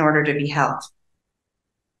shifts in order to be held.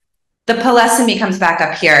 The polysemy comes back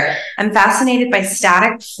up here. I'm fascinated by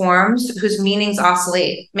static forms whose meanings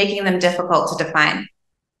oscillate, making them difficult to define.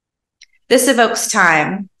 This evokes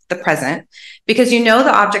time, the present, because you know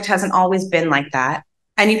the object hasn't always been like that,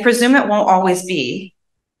 and you presume it won't always be,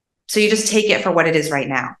 so you just take it for what it is right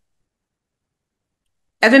now.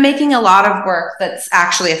 I've been making a lot of work that's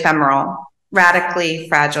actually ephemeral. Radically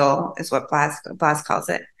fragile is what Blas calls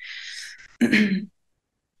it.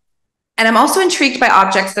 And I'm also intrigued by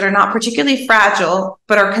objects that are not particularly fragile,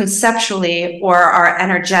 but are conceptually or are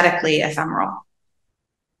energetically ephemeral.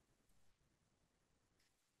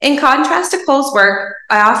 In contrast to Cole's work,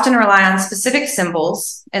 I often rely on specific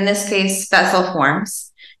symbols, in this case, vessel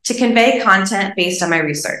forms, to convey content based on my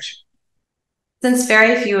research. Since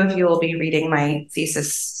very few of you will be reading my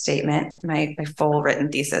thesis statement, my full written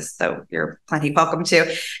thesis, so you're plenty welcome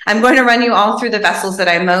to, I'm going to run you all through the vessels that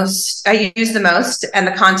I use the most and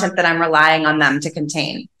the content that I'm relying on them to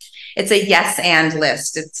contain. It's a yes and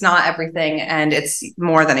list. It's not everything, and it's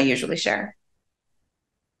more than I usually share.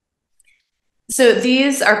 So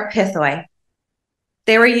these are pithoi.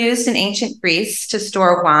 They were used in ancient Greece to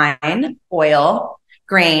store wine, oil,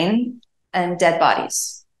 grain, and dead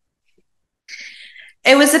bodies.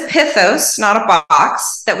 It was a pithos, not a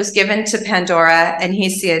box, that was given to Pandora and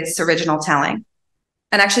Hesiod's original telling.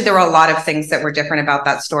 And actually, there were a lot of things that were different about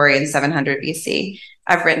that story in 700 BC.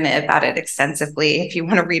 I've written about it extensively if you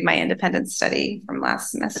want to read my independent study from last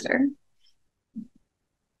semester.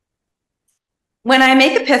 When I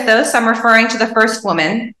make a pithos, I'm referring to the first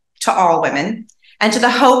woman, to all women, and to the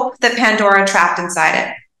hope that Pandora trapped inside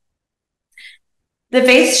it. The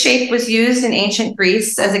vase shape was used in ancient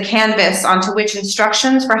Greece as a canvas onto which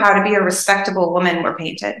instructions for how to be a respectable woman were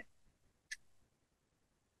painted.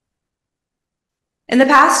 In the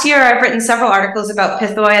past year, I've written several articles about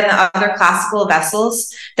pithoi and the other classical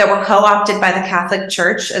vessels that were co-opted by the Catholic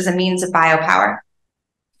Church as a means of biopower.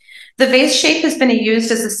 The vase shape has been used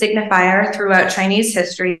as a signifier throughout Chinese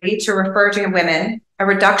history to refer to women, a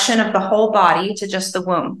reduction of the whole body to just the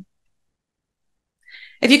womb.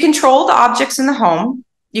 If you control the objects in the home,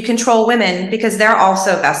 you control women because they're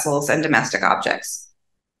also vessels and domestic objects.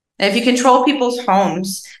 And if you control people's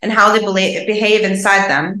homes and how they behave inside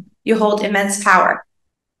them, you hold immense power.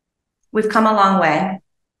 We've come a long way,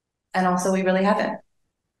 and also we really haven't.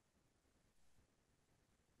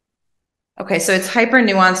 Okay, so it's hyper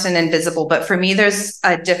nuanced and invisible, but for me, there's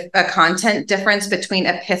a content difference between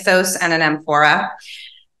a pithos and an amphora.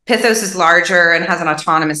 Pithos is larger and has an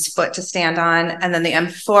autonomous foot to stand on. And then the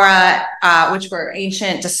amphora, which were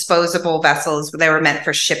ancient disposable vessels, they were meant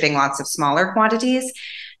for shipping lots of smaller quantities.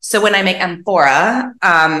 So when I make amphora,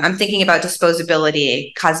 I'm thinking about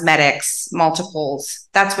disposability, cosmetics, multiples.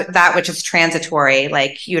 That's that which is transitory,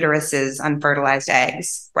 like uteruses, unfertilized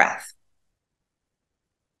eggs, breath.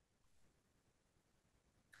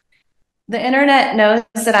 The internet knows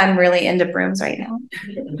that I'm really into brooms right now.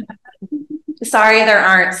 Sorry, there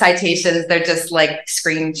aren't citations. They're just like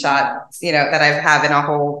screenshots, that I have in a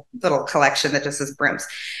whole little collection that just says brooms.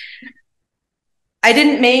 I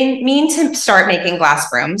didn't mean to start making glass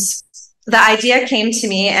brooms. The idea came to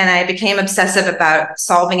me and I became obsessive about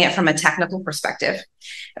solving it from a technical perspective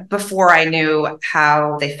before I knew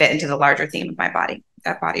how they fit into the larger theme of my body,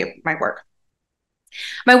 that body of my work.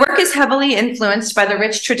 My work is heavily influenced by the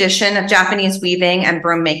rich tradition of Japanese weaving and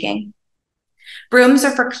broom making. Brooms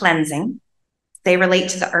are for cleansing. They relate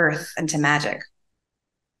to the earth and to magic.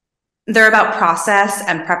 They're about process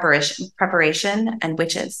and preparation and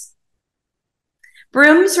witches.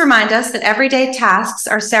 Brooms remind us that everyday tasks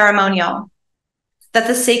are ceremonial, that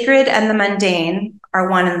the sacred and the mundane are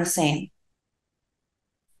one and the same.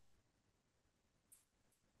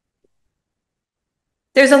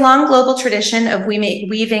 There's a long global tradition of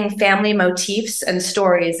weaving family motifs and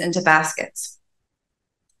stories into baskets.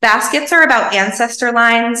 Baskets are about ancestor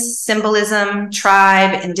lines, symbolism,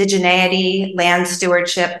 tribe, indigeneity, land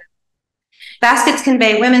stewardship. Baskets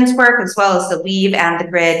convey women's work as well as the weave and the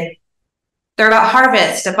grid. They're about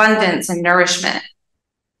harvest, abundance, and nourishment.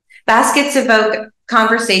 Baskets evoke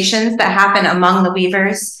conversations that happen among the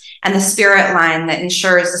weavers and the spirit line that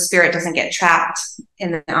ensures the spirit doesn't get trapped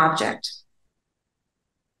in the object.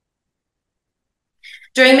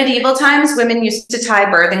 During medieval times, women used to tie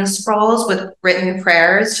birthing scrolls with written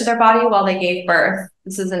prayers to their body while they gave birth.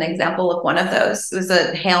 This is an example of one of those. It was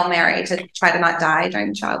a Hail Mary to try to not die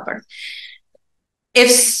during childbirth. If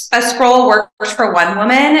a scroll worked for one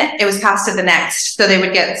woman, it was passed to the next. So they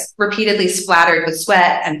would get repeatedly splattered with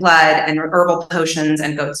sweat and blood and herbal potions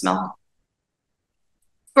and goat's milk.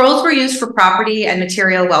 Scrolls were used for property and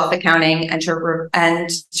material wealth accounting and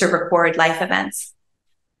to record life events.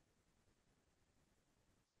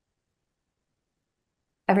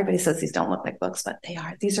 Everybody says these don't look like books, but they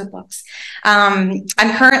are. These are books. I'm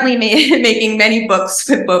currently making many books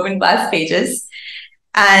with woven glass pages.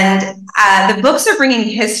 And the books are bringing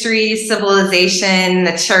history, civilization,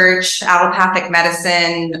 the church, allopathic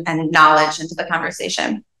medicine, and knowledge into the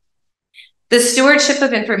conversation. The stewardship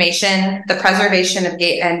of information, the preservation of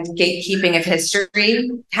and gatekeeping of history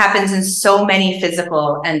happens in so many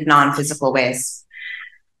physical and non-physical ways.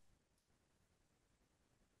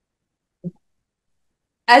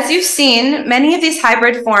 As you've seen, many of these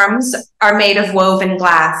hybrid forms are made of woven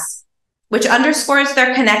glass, which underscores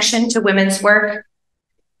their connection to women's work,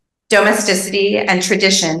 domesticity, and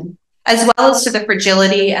tradition, as well as to the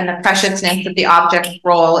fragility and the preciousness of the object's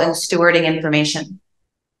role in stewarding information.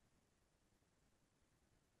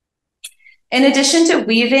 In addition to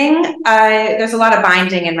weaving, there's a lot of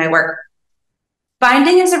binding in my work.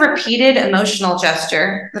 Binding is a repeated emotional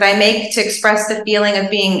gesture that I make to express the feeling of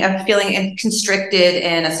feeling constricted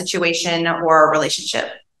in a situation or a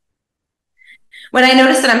relationship. When I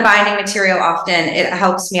notice that I'm binding material often, it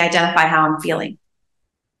helps me identify how I'm feeling.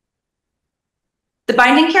 The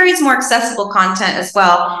binding carries more accessible content as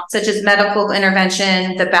well, such as medical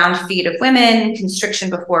intervention, the bound feet of women,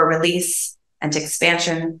 constriction before release, and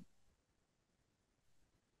expansion.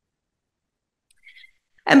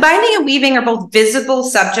 And binding and weaving are both visible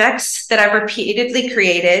subjects that I've repeatedly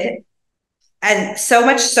created, and so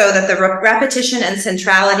much so that the repetition and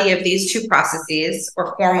centrality of these two processes,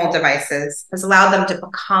 or formal devices, has allowed them to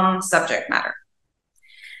become subject matter.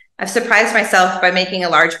 I've surprised myself by making a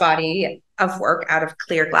large body of work out of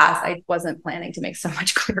clear glass. I wasn't planning to make so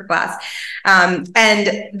much clear glass.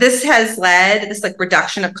 And this has led, this like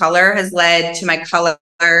reduction of color has led to my color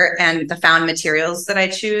and the found materials that I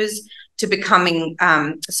choose to becoming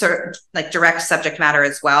sort of like direct subject matter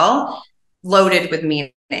as well, loaded with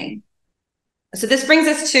meaning. So this brings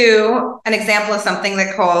us to an example of something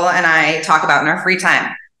that Cole and I talk about in our free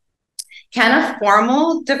time. Can a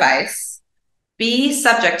formal device be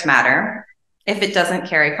subject matter if it doesn't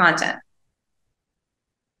carry content?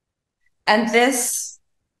 And this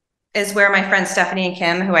is where my friends Stephanie and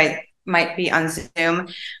Kim, who I might be on Zoom,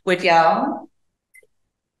 would yell,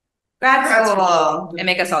 grad school, and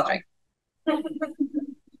make us all drink.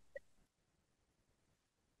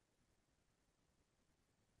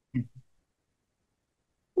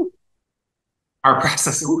 Our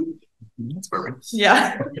process, that's perfect.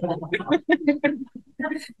 Yeah.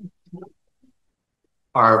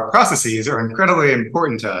 Our processes are incredibly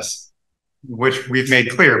important to us, which we've made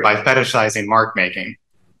clear by fetishizing mark making.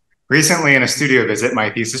 Recently in a studio visit, my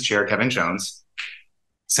thesis chair, Kevin Jones,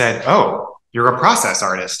 said, "Oh, you're a process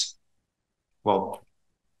artist." Well,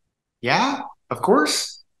 yeah, of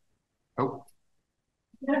course. Oh.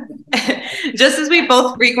 Just as we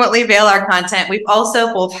both frequently veil our content, we've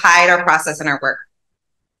also both hide our process in our work.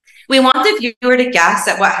 We want the viewer to guess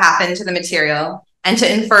at what happened to the material and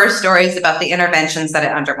to infer stories about the interventions that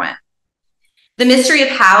it underwent. The mystery of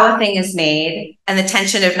how a thing is made and the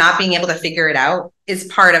tension of not being able to figure it out is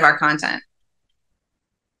part of our content.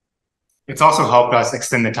 It's also helped us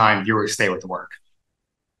extend the time viewers stay with the work.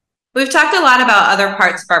 We've talked a lot about other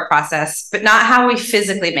parts of our process, but not how we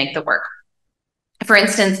physically make the work. For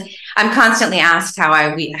instance, I'm constantly asked how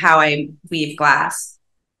I weave glass.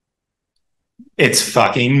 It's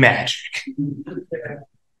fucking magic.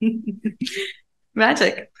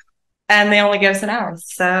 Magic. And they only give us an hour.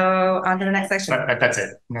 So on to the next section. That's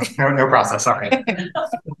it. No process. Sorry.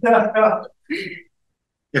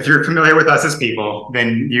 If you're familiar with us as people,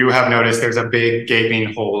 then you have noticed there's a big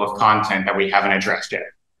gaping hole of content that we haven't addressed yet.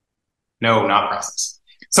 No, not process.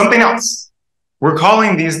 Something else. We're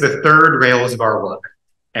calling these the third rails of our work,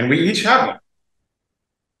 and we each have one.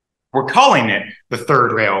 We're calling it the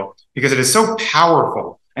third rail because it is so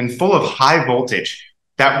powerful and full of high voltage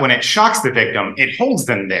that when it shocks the victim, it holds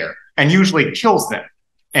them there and usually kills them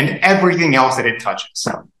and everything else that it touches.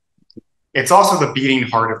 It's also the beating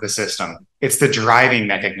heart of the system. It's the driving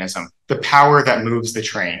mechanism, the power that moves the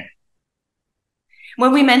train.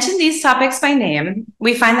 When we mention these topics by name,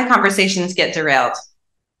 we find the conversations get derailed.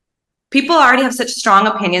 People already have such strong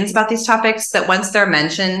opinions about these topics that once they're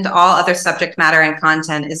mentioned, all other subject matter and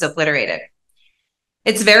content is obliterated.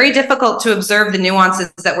 It's very difficult to observe the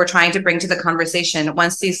nuances that we're trying to bring to the conversation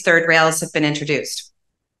once these third rails have been introduced.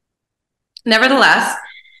 Nevertheless,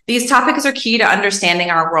 these topics are key to understanding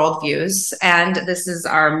our worldviews, and this is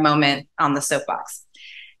our moment on the soapbox.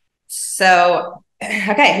 So,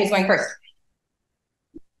 okay, who's going first?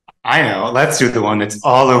 I know, let's do the one that's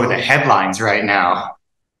all over the headlines right now.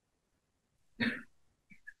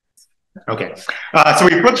 Okay, so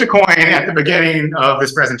we flipped a coin at the beginning of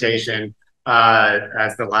this presentation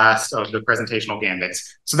as the last of the presentational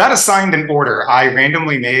gambits. So that assigned an order. I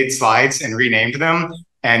randomly made slides and renamed them,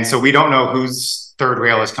 and so we don't know whose third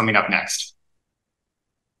rail is coming up next.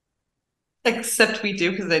 Except we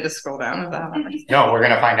do, because they just scroll down. No, we're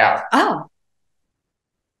gonna find out. Oh.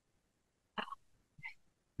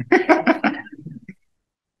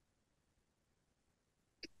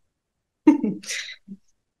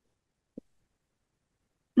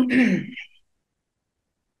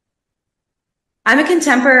 I'm a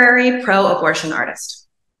contemporary pro-abortion artist.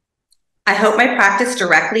 I hope my practice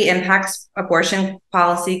directly impacts abortion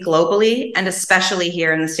policy globally and especially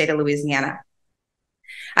here in the state of Louisiana.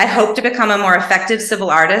 I hope to become a more effective civil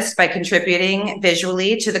artist by contributing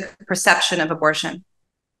visually to the perception of abortion.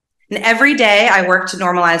 And every day I work to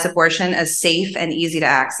normalize abortion as safe and easy to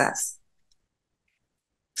access.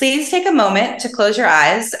 Please take a moment to close your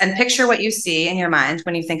eyes and picture what you see in your mind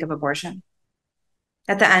when you think of abortion.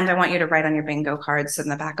 At the end, I want you to write on your bingo cards in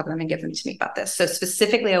the back of them and give them to me about this. So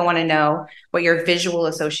specifically, I want to know what your visual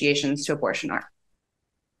associations to abortion are.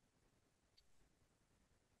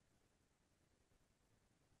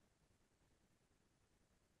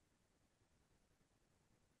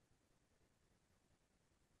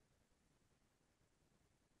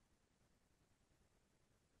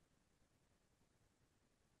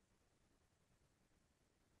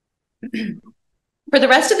 For the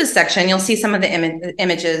rest of this section, you'll see some of the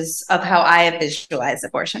images of how I have visualized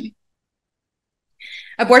abortion.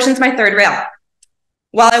 Abortion's my third rail.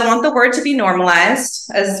 While I want the word to be normalized,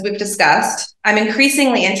 as we've discussed, I'm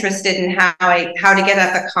increasingly interested in how to get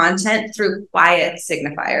at the content through quiet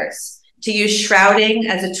signifiers, to use shrouding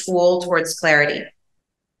as a tool towards clarity.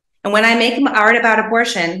 And when I make art about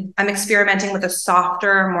abortion, I'm experimenting with a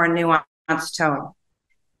softer, more nuanced tone.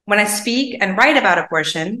 When I speak and write about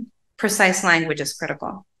abortion, precise language is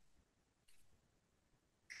critical.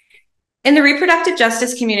 In the reproductive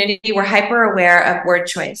justice community, we're hyper aware of word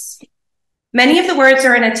choice. Many of the words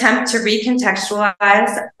are an attempt to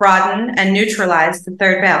recontextualize, broaden, and neutralize the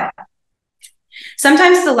third rail.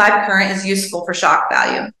 Sometimes the live current is useful for shock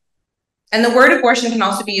value. And the word abortion can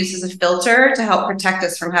also be used as a filter to help protect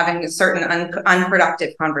us from having certain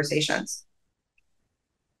unproductive conversations.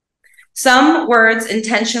 Some words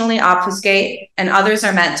intentionally obfuscate, and others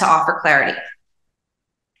are meant to offer clarity.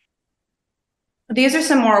 These are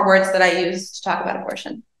some more words that I use to talk about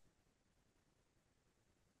abortion.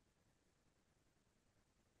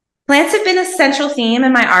 Plants have been a central theme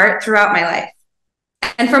in my art throughout my life.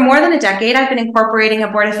 And for more than a decade, I've been incorporating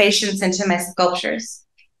abortifacients into my sculptures.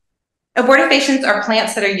 Abortifacients are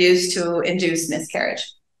plants that are used to induce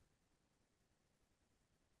miscarriage.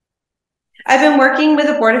 I've been working with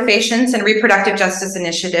abortifacients and reproductive justice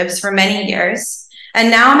initiatives for many years, and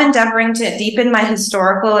now I'm endeavoring to deepen my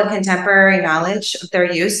historical and contemporary knowledge of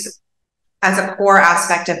their use as a core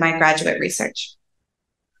aspect of my graduate research.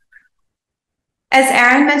 As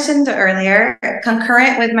Aaron mentioned earlier,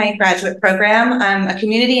 concurrent with my graduate program, I'm a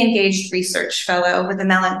community engaged research fellow with the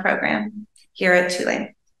Mellon program here at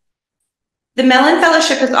Tulane. The Mellon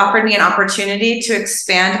Fellowship has offered me an opportunity to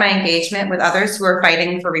expand my engagement with others who are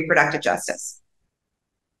fighting for reproductive justice.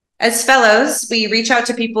 As fellows, we reach out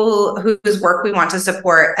to people whose work we want to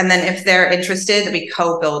support, and then if they're interested, we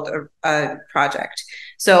co-build a project.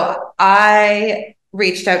 So I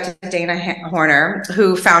reached out to Dana Horner,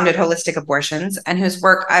 who founded Holistic Abortions, and whose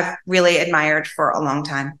work I've really admired for a long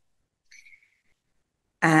time.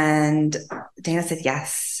 And Dana said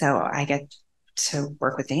yes, so I get to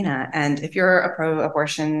work with Dana. And if you're a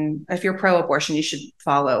pro-abortion, you should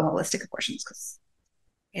follow Holistic Abortions because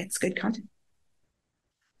it's good content.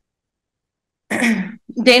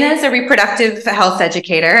 Dana is a reproductive health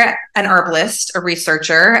educator, an herbalist, a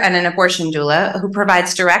researcher, and an abortion doula who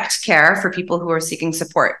provides direct care for people who are seeking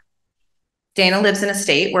support. Dana lives in a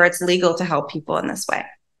state where it's legal to help people in this way.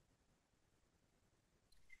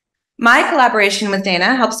 My collaboration with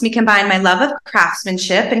Dana helps me combine my love of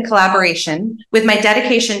craftsmanship and collaboration with my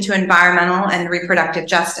dedication to environmental and reproductive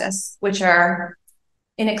justice, which are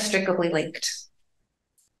inextricably linked.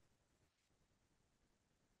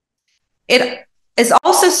 It is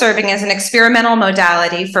also serving as an experimental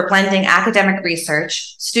modality for blending academic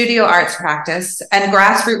research, studio arts practice, and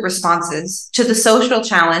grassroots responses to the social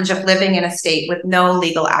challenge of living in a state with no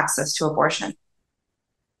legal access to abortion.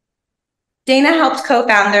 Dana helped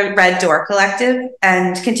co-found the Red Door Collective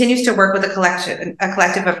and continues to work with a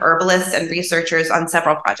collective of herbalists and researchers on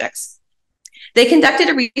several projects. They conducted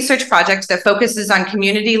a research project that focuses on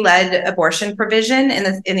community-led abortion provision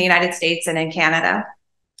in the United States and in Canada.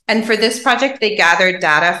 And for this project, they gathered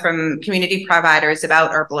data from community providers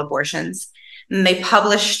about herbal abortions. And they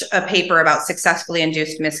published a paper about successfully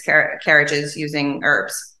induced miscarriages using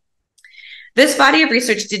herbs. This body of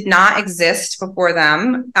research did not exist before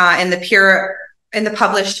them in the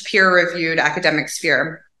published peer-reviewed academic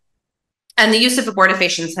sphere. And the use of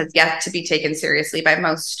abortifacients has yet to be taken seriously by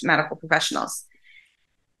most medical professionals.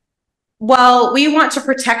 While we want to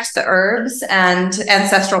protect the herbs and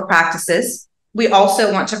ancestral practices, we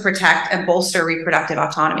also want to protect and bolster reproductive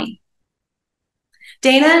autonomy.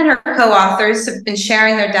 Dana and her co-authors have been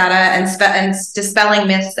sharing their data and dispelling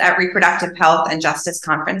myths at reproductive health and justice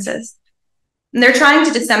conferences. And they're trying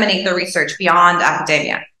to disseminate their research beyond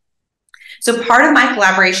academia. So part of my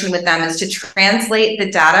collaboration with them is to translate the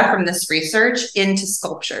data from this research into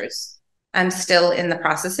sculptures. I'm still in the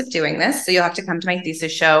process of doing this, so you'll have to come to my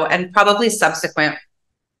thesis show and probably subsequent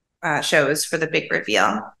shows for the big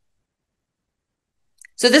reveal.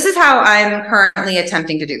 So this is how I'm currently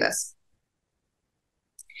attempting to do this.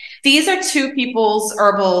 These are two people's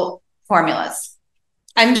herbal formulas.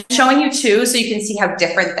 I'm showing you two so you can see how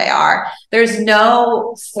different they are. There's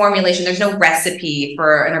no formulation, there's no recipe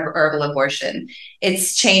for an herbal abortion. It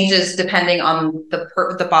changes depending on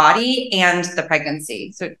the body and the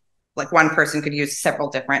pregnancy. So like one person could use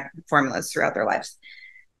several different formulas throughout their lives,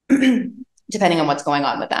 depending on what's going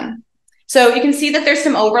on with them. So you can see that there's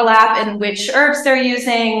some overlap in which herbs they're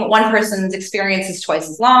using. One person's experience is twice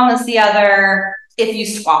as long as the other. If you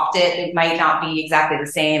swapped it, it might not be exactly the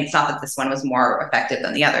same. It's not that this one was more effective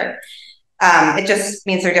than the other. It just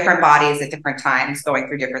means they're different bodies at different times going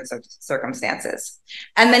through different circumstances.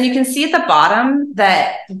 And then you can see at the bottom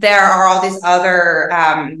that there are all these other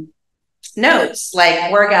notes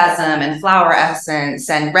like orgasm and flower essence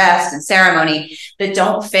and rest and ceremony that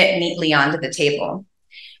don't fit neatly onto the table,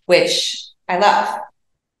 which I love.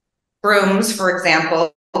 Brooms, for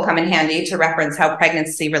example, will come in handy to reference how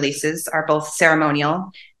pregnancy releases are both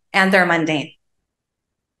ceremonial and they're mundane.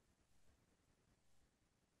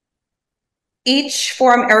 Each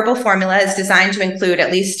herbal formula is designed to include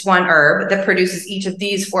at least one herb that produces each of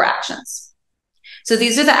these 4 actions. So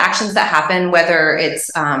these are the actions that happen whether it's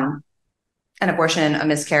an abortion, a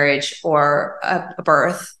miscarriage, or a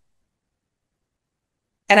birth.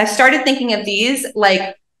 And I've started thinking of these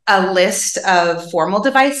like a list of formal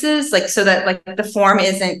devices, like so that like the form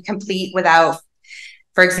isn't complete without,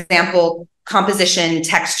 for example, composition,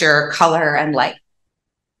 texture, color, and light.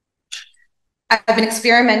 I've been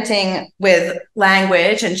experimenting with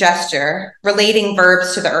language and gesture, relating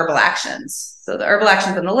verbs to the herbal actions. So the herbal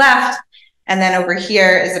actions on the left, and then over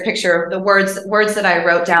here is a picture of the words that I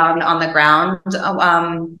wrote down on the ground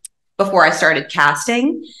before I started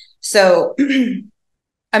casting. So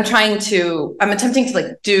I'm attempting to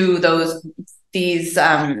like do these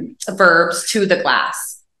verbs to the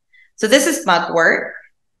glass. So this is mugwort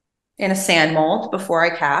in a sand mold before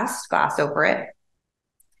I cast glass over it.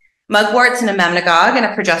 Mugwort's an ememnagogue and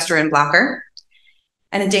a progesterone blocker.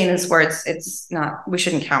 And in Dana's words, we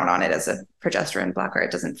shouldn't count on it as a progesterone blocker.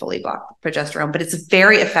 It doesn't fully block progesterone, but it's a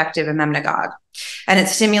very effective ememnagogue. And it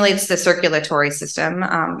stimulates the circulatory system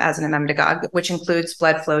as an ememnagogue, which includes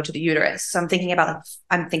blood flow to the uterus. So I'm thinking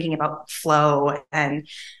about flow and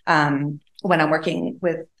when I'm working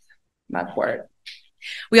with mugwort.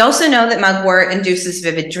 We also know that mugwort induces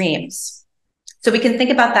vivid dreams. So we can think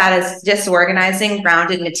about that as disorganizing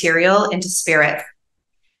grounded material into spirit.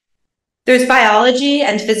 There's biology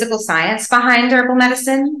and physical science behind herbal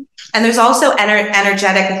medicine, and there's also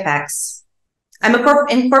energetic effects. I'm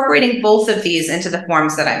incorporating both of these into the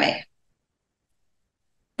forms that I make.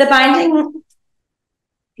 The binding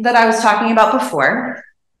that I was talking about before,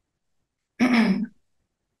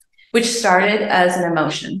 which started as an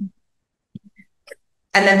emotion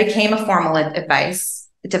and then became a formal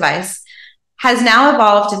device, has now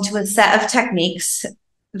evolved into a set of techniques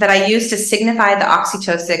that I use to signify the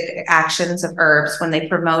oxytocic actions of herbs when they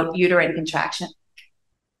promote uterine contraction.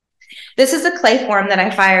 This is a clay form that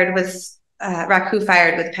I fired with, Raku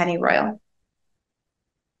fired with pennyroyal.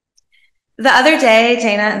 The other day,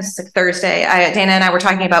 Dana, it's like Thursday, Dana and I were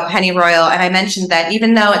talking about pennyroyal, and I mentioned that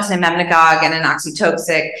even though it's an emmenagogue and an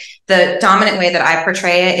oxytocic, the dominant way that I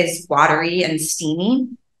portray it is watery and steamy.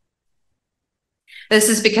 This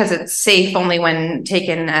is because it's safe only when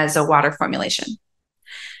taken as a water formulation.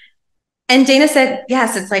 And Dana said,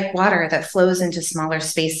 yes, it's like water that flows into smaller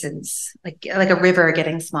spaces, like a river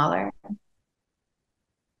getting smaller.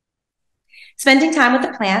 Spending time with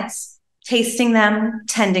the plants, tasting them,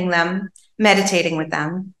 tending them, meditating with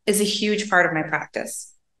them is a huge part of my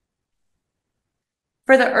practice.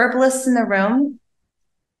 For the herbalists in the room,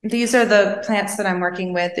 these are the plants that I'm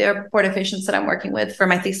working with, the abortifacients that I'm working with for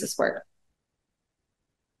my thesis work.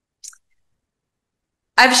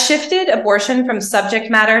 I've shifted abortion from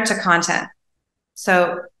subject matter to content.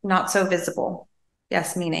 So not so visible.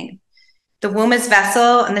 Yes, meaning. The womb is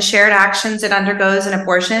vessel, and the shared actions it undergoes in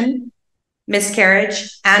abortion,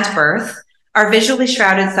 miscarriage, and birth are visually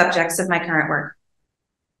shrouded subjects of my current work.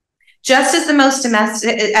 Just as most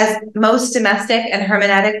domestic and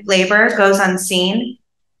hermeneutic labor goes unseen,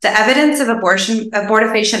 the evidence of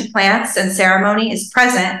abortifacient plants and ceremony is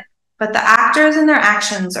present, but the actors and their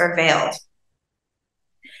actions are veiled.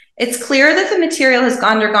 It's clear that the material has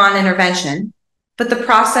undergone intervention, but the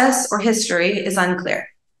process or history is unclear.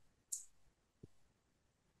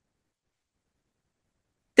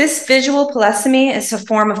 This visual polysemy is a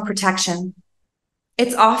form of protection.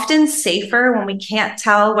 It's often safer when we can't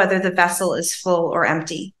tell whether the vessel is full or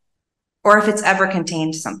empty, or if it's ever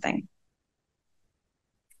contained something.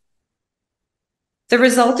 The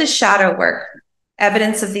result is shadow work,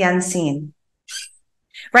 evidence of the unseen.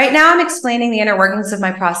 Right now, I'm explaining the inner workings of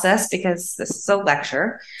my process because this is a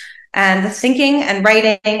lecture, and the thinking and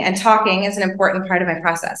writing and talking is an important part of my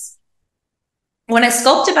process. When I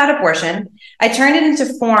sculpt about abortion, I turn it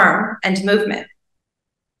into form and movement.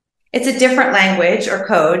 It's a different language or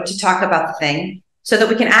code to talk about the thing so that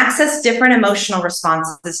we can access different emotional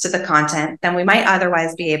responses to the content than we might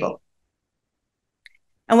otherwise be able.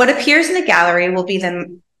 And what appears in the gallery will be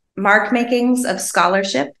the mark makings of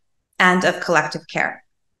scholarship and of collective care.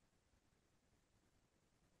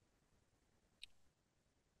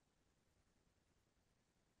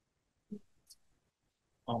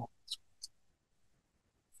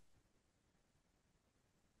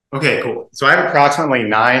 Okay, cool. So I have approximately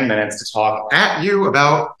 9 minutes to talk at you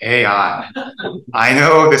about AI. I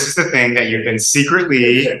know this is the thing that you've been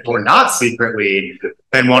secretly or not secretly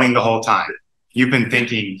been wanting the whole time. You've been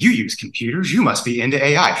thinking, you use computers, you must be into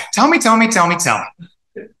AI. Tell me.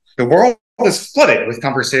 The world is flooded with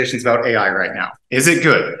conversations about AI right now. Is it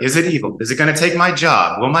good? Is it evil? Is it going to take my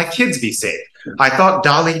job? Will my kids be safe? I thought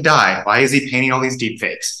Dali died. Why is he painting all these deep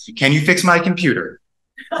fakes? Can you fix my computer?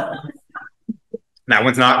 That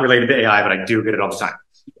one's not related to AI, but I do get it all the time.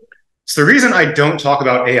 So the reason I don't talk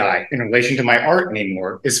about AI in relation to my art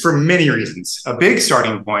anymore is for many reasons. A big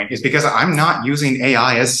starting point is because I'm not using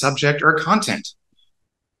AI as subject or content.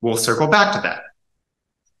 We'll circle back to that.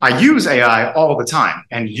 I use AI all the time,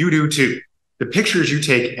 and you do too. The pictures you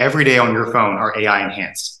take every day on your phone are AI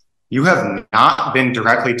enhanced. You have not been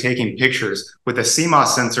directly taking pictures with a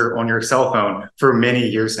CMOS sensor on your cell phone for many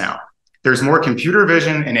years now. There's more computer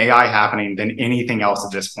vision and AI happening than anything else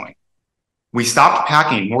at this point. We stopped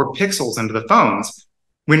packing more pixels into the phones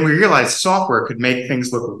when we realized software could make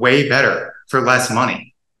things look way better for less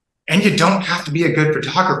money. And you don't have to be a good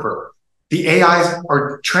photographer. The AIs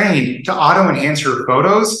are trained to auto-enhance your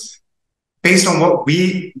photos based on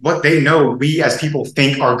what they know we as people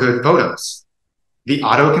think are good photos. The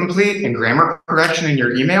autocomplete and grammar correction in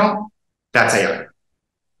your email, that's AI.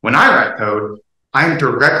 When I write code, I'm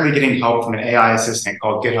directly getting help from an AI assistant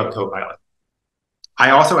called GitHub Copilot. I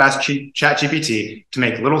also ask ChatGPT to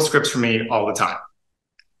make little scripts for me all the time.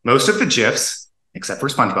 Most of the GIFs, except for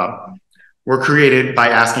SpongeBob, were created by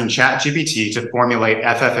asking ChatGPT to formulate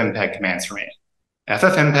FFmpeg commands for me.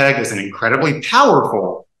 FFmpeg is an incredibly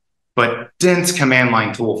powerful but dense command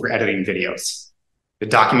line tool for editing videos. The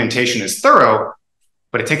documentation is thorough,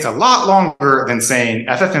 but it takes a lot longer than saying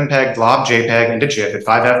FFmpeg blob JPEG into GIF at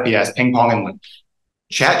 5 FPS, ping pong and loop.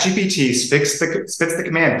 ChatGPT spits the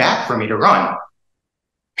command back for me to run.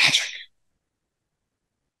 Magic.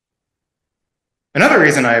 Another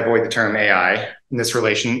reason I avoid the term AI in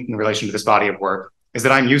relation to this body of work is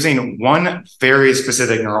that I'm using one very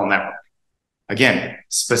specific neural network. Again,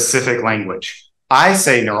 specific language. I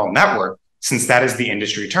say neural network since that is the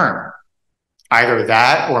industry term. Either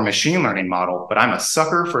that or machine learning model, but I'm a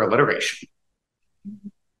sucker for alliteration.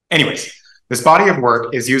 Anyways, this body of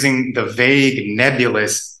work is using the vague,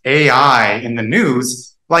 nebulous AI in the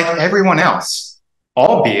news like everyone else,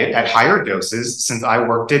 albeit at higher doses since I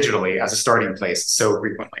work digitally as a starting place so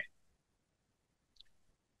frequently.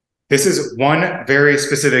 This is one very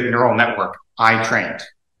specific neural network I trained.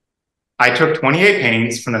 I took 28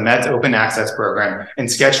 paintings from the Mets Open Access program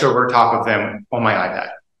and sketched over top of them on my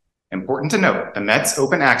iPad. Important to note, the Mets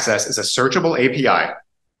Open Access is a searchable API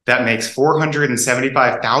that makes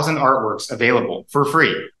 475,000 artworks available for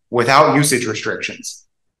free without usage restrictions.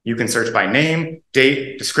 You can search by name,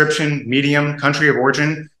 date, description, medium, country of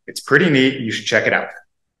origin. It's pretty neat. You should check it out.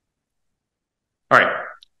 All right,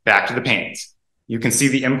 back to the paintings. You can see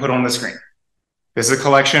the input on the screen. This is a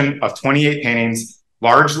collection of 28 paintings,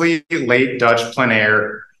 largely late Dutch plein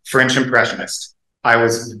air, French Impressionist. I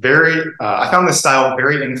found this style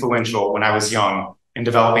very influential when I was young in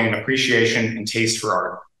developing an appreciation and taste for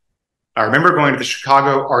art. I remember going to the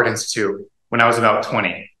Chicago Art Institute when I was about 20,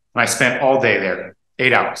 and I spent all day there,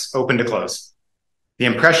 8 hours, open to close. The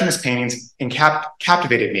Impressionist paintings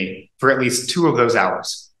captivated me for at least 2 of those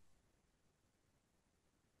hours.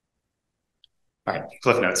 All right,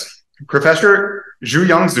 cliff notes. Professor Zhu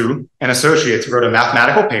Yangzhu and associates wrote a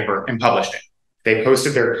mathematical paper and published it. They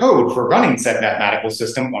posted their code for running said mathematical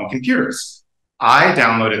system on computers. I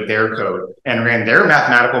downloaded their code and ran their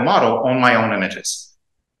mathematical model on my own images.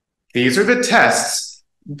 These are the tests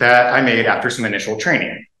that I made after some initial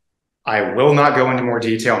training. I will not go into more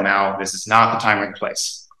detail now. This is not the time or the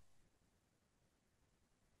place.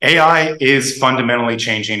 AI is fundamentally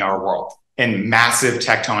changing our world in massive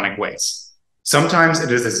tectonic ways. Sometimes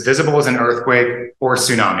it is as visible as an earthquake or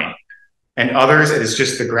tsunami, and others it is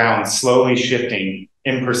just the ground slowly shifting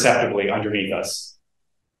imperceptibly underneath us.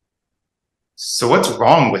 So what's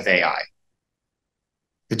wrong with AI?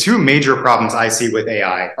 The 2 major problems I see with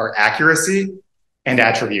AI are accuracy and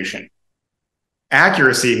attribution.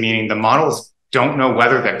 Accuracy meaning the models don't know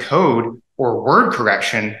whether the code or word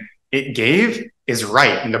correction it gave is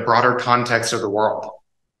right in the broader context of the world.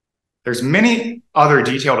 There's many other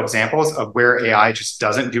detailed examples of where AI just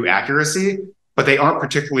doesn't do accuracy, but they aren't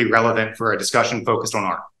particularly relevant for a discussion focused on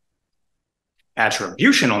art.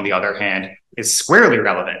 Attribution, on the other hand, is squarely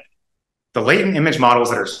relevant. The latent image models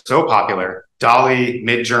that are so popular, DALL-E,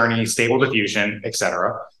 Midjourney, Stable Diffusion,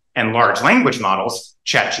 etc., and large language models,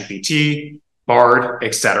 ChatGPT, Bard,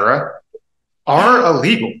 etc., are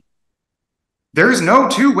illegal. There's no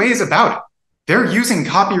 2 ways about it. They're using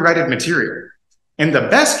copyrighted material. In the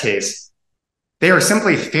best case, they are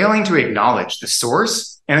simply failing to acknowledge the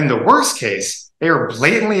source, and in the worst case, they are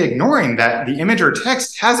blatantly ignoring that the image or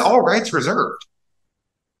text has all rights reserved.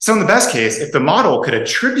 So in the best case, if the model could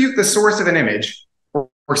attribute the source of an image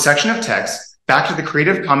or section of text back to the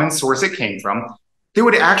Creative Commons source it came from, they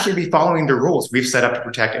would actually be following the rules we've set up to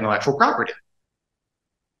protect intellectual property.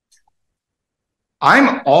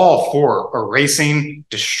 I'm all for erasing,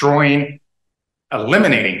 destroying,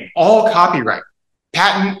 eliminating all copyright,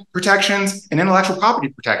 patent protections, and intellectual property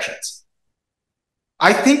protections.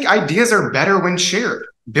 I think ideas are better when shared,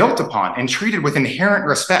 built upon, and treated with inherent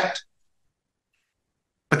respect.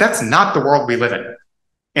 But that's not the world we live in,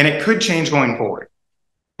 and it could change going forward.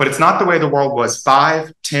 But it's not the way the world was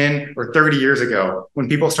 5, 10, or 30 years ago when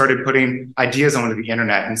people started putting ideas onto the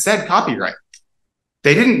internet and said copyright.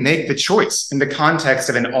 They didn't make the choice in the context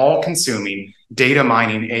of an all-consuming data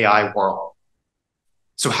mining AI world.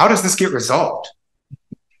 So how does this get resolved?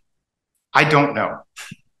 I don't know.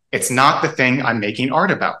 It's not the thing I'm making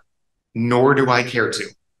art about, nor do I care to.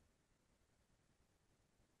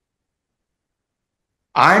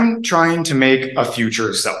 I'm trying to make a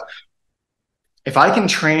future self. If I can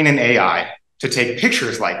train an AI to take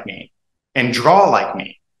pictures like me and draw like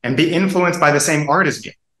me and be influenced by the same art as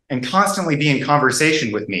me and constantly be in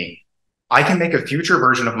conversation with me, I can make a future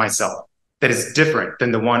version of myself that is different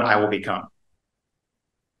than the one I will become.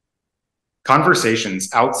 Conversations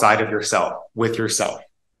outside of yourself, with yourself.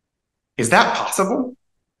 Is that possible?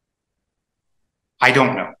 I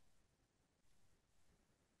don't know.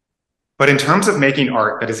 But in terms of making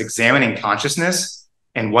art that is examining consciousness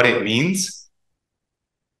and what it means,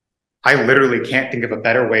 I literally can't think of a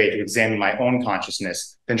better way to examine my own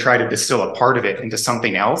consciousness than try to distill a part of it into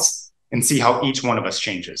something else and see how each one of us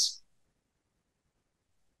changes.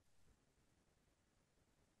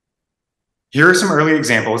 Here are some early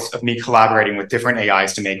examples of me collaborating with different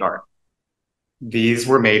AIs to make art. These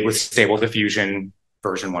were made with Stable Diffusion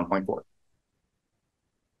version 1.4.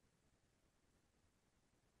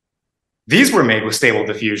 These were made with Stable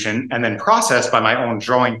Diffusion and then processed by my own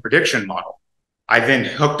drawing prediction model. I then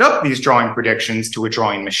hooked up these drawing predictions to a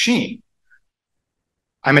drawing machine.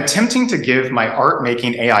 I'm attempting to give my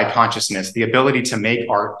art-making AI consciousness the ability to make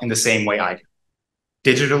art in the same way I do,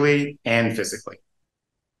 digitally and physically.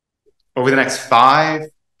 Over the next 5,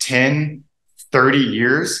 10, 30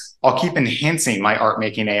 years, I'll keep enhancing my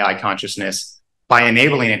art-making AI consciousness by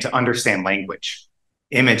enabling it to understand language,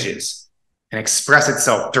 images, and express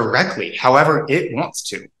itself directly, however it wants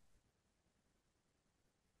to.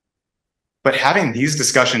 But having these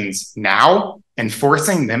discussions now and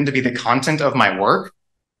forcing them to be the content of my work,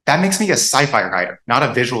 that makes me a sci-fi writer, not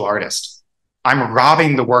a visual artist. I'm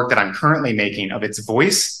robbing the work that I'm currently making of its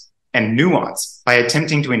voice and nuance by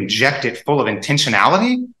attempting to inject it full of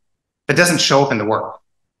intentionality that doesn't show up in the work.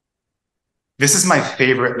 This is my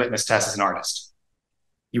favorite litmus test as an artist.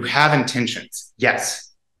 You have intentions,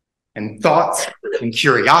 yes, and thoughts and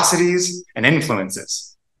curiosities and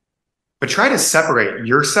influences, but try to separate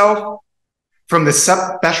yourself from the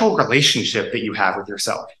special relationship that you have with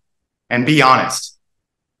yourself and be honest.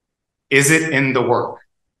 Is it in the work?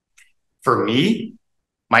 For me,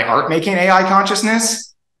 my art-making AI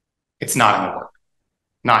consciousness, it's not in the work.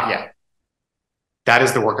 Not yet. That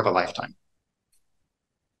is the work of a lifetime.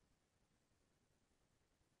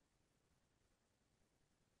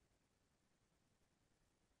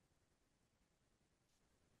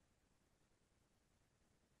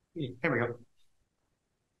 Here we go.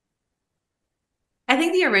 I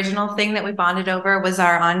think the original thing that we bonded over was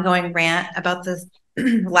our ongoing rant about the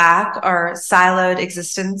lack or siloed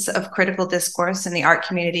existence of critical discourse in the art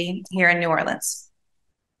community here in New Orleans.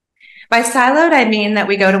 By siloed, I mean that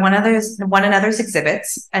we go to one another's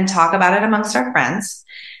exhibits and talk about it amongst our friends,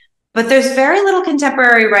 but there's very little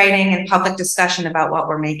contemporary writing and public discussion about what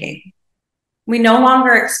we're making. We no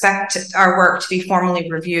longer expect our work to be formally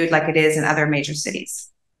reviewed like it is in other major cities.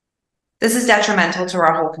 This is detrimental to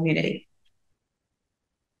our whole community.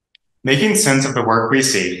 Making sense of the work we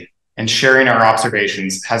see and sharing our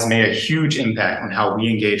observations has made a huge impact on how we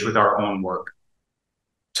engage with our own work.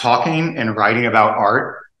 Talking and writing about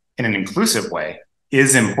art in an inclusive way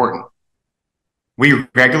is important. We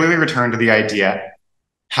regularly return to the idea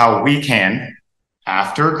how we can,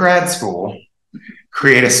 after grad school,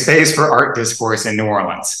 create a space for art discourse in New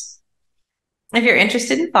Orleans. If you're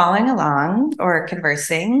interested in following along or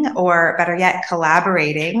conversing, or better yet,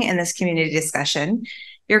 collaborating in this community discussion,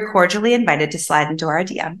 you're cordially invited to slide into our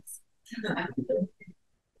DMs.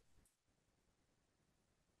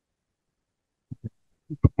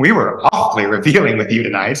 We were awfully revealing with you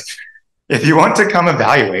tonight. If you want to come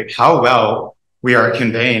evaluate how well we are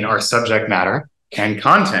conveying our subject matter and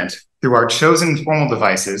content through our chosen formal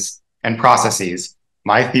devices and processes,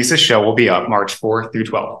 my thesis show will be up March 4th through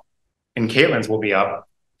 12th, and Caitlin's will be up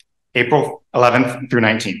April 11th through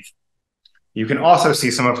 19th. You can also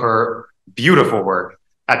see some of her beautiful work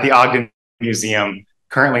at the Ogden Museum,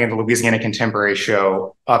 currently in the Louisiana Contemporary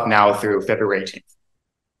Show, up now through February 18th.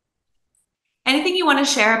 Anything you want to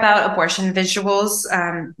share about abortion visuals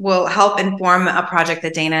will help inform a project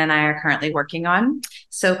that Dana and I are currently working on.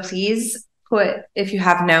 So please put, if you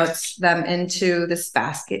have notes, them into this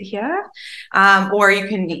basket here, or you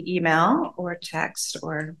can email or text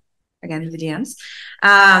or, again, the DMs.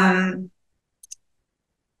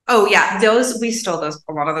 Oh yeah, we stole those.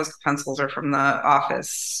 A lot of those pencils are from the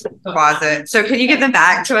office closet. So can you give them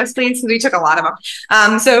back to us, please? We took a lot of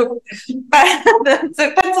them. So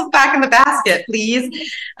pencils back in the basket,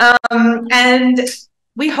 please. And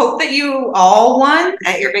we hope that you all won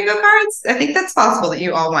at your bingo cards. I think that's possible that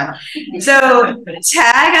you all won. So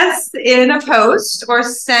tag us in a post or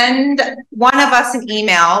send one of us an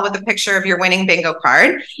email with a picture of your winning bingo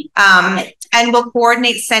card. And we'll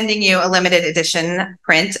coordinate sending you a limited edition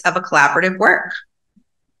print of a collaborative work.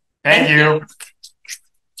 Thank you.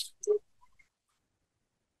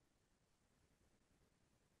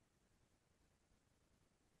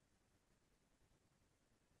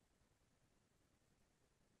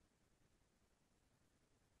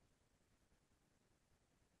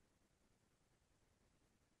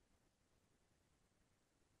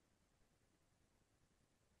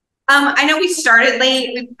 I know we started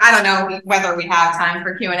late. I don't know whether we have time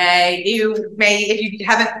for Q&A. You may, if you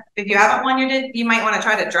haven't won, you might want to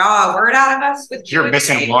try to draw a word out of us with You're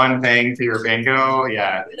missing one thing for your bingo.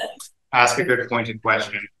 Yeah, ask a good pointed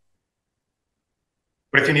question.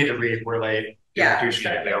 But if you need to leave, we're late. Yeah. Do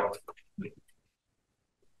shut it down.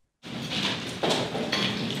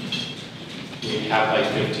 We have like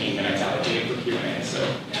 15 minutes allocated for Q&A, so.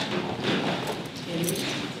 Thank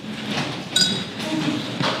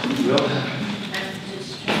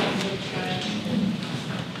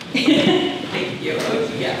you.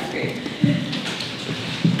 Yeah, great.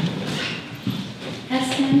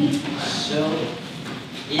 So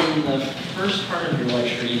In the first part of your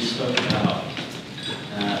lecture, you spoke about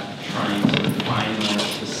trying to find more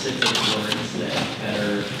specific words that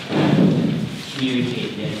better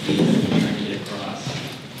communicate the ideas that you're trying to get across.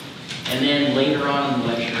 And then later on in the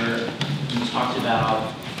lecture, you talked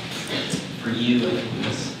about, for you, it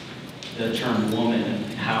was the term woman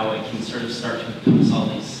and how it can sort of start to encompass all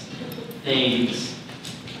these things.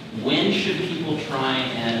 When should people try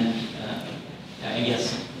and, I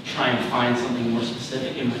guess, try and find something more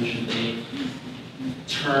specific, and when should they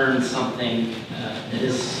turn something that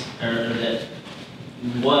is, or that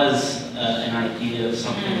was an idea of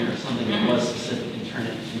something, or something that was specific, and turn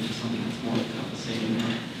it into something that's more encompassing?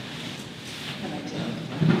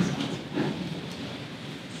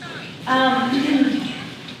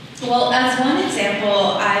 Well, as one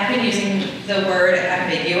example, I've been using the word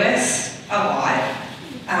ambiguous a lot.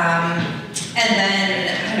 And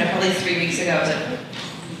then, I don't know, probably 3 weeks ago, I was like,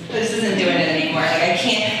 this isn't doing it anymore. Like, I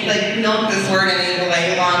can't like milk this word any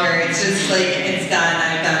like longer. It's just like, it's done,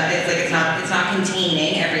 I've done it. It's like, it's not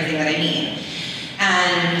containing everything that I mean.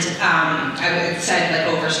 And I decided to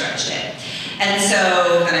like overstretched it. And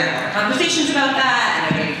so then I had a lot of conversations about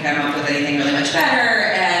that, and I couldn't come up with anything really much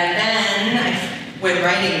better. And then when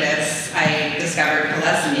writing this, I discovered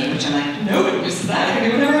polysemy, which I'm like, nobody uses that. I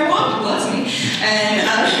can do whatever I want with polysemy. And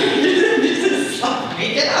just like,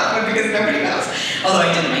 make it up because nobody knows. Although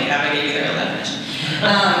I didn't make it up, I gave you the real definition.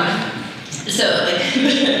 So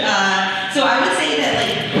I would say that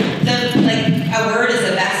a word as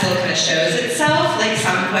a vessel kind of shows itself, like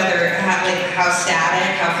how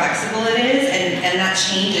static, how flexible it is, and that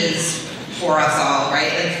changes for us all,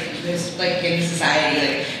 right? Like there's like in society,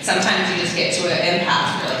 like sometimes you just get to an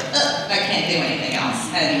impasse, you're like, ugh, I can't do anything else,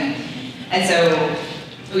 and so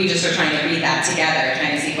we just are trying to read that together,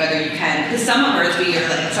 trying to see whether you can, because some words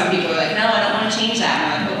some people are like, no, I don't want to change that, and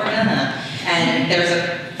I'm like, but we're gonna, and there's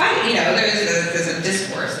a fight, you know, there's a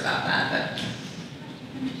discourse about that, but I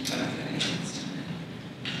don't know if you have anything else to add.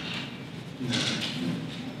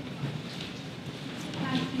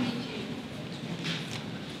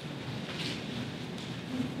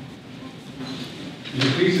 The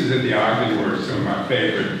pieces at the Ogden were some of my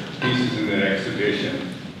favorite pieces in that exhibition.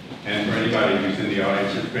 And for anybody who's in the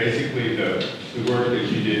audience, it's basically the work that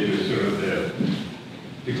you did with sort of the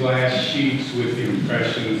glass sheets with the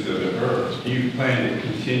impressions of the earth. Do you plan to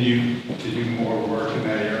continue to do more work in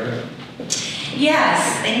that area?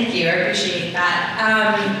 Yes, thank you. I appreciate that.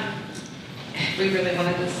 We really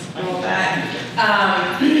wanted this all back.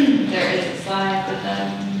 There is a slide with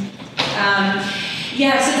them.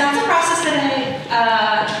 Yeah, so that's a process that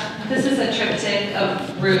this is a triptych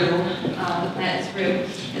of rue, the plant is rue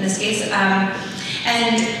in this case.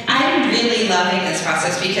 And I'm really loving this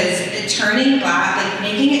process because turning glass, like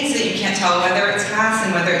making it so that you can't tell whether it's glass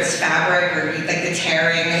and whether it's fabric or like the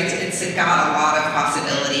tearing, it's got a lot of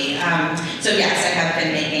possibility. So yes, I have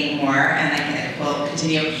been making more and I will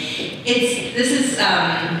continue. This is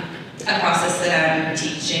a process that I'm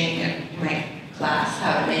teaching in my class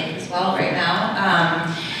how to make as well right now.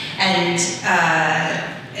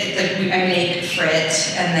 I make frit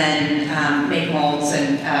and then make molds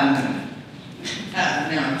and now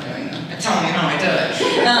I'm doing them. Tell me how I do it.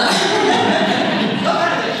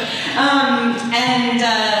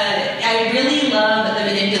 I really love the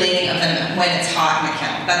manipulating of them when it's hot in the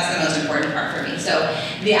kiln. That's the most important part for me. So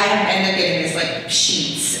I end up getting this like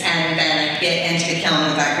sheets, and then I get into the kiln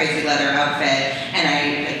with that crazy leather outfit, and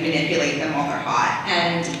I like manipulate them while they're hot.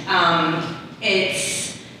 And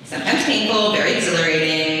it's sometimes painful, very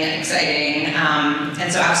exhilarating, exciting,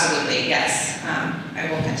 and so absolutely, yes, I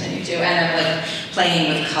will continue to. And I'm like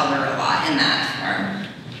playing with color a lot in that form.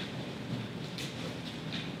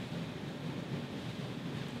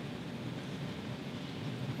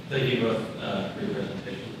 Thank you both for your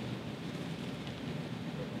presentation.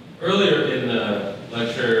 Earlier in the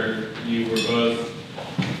lecture, you were both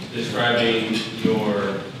describing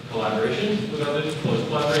your collaboration with others, close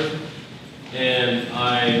collaboration, and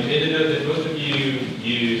I made a note that both of you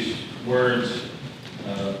used words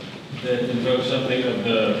that invoke something of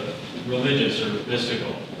the religious or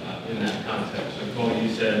mystical in that context. So Cole, you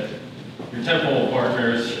said your temple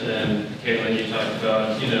partners, and Caitlin, you talked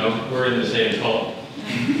about, we're in the same cult.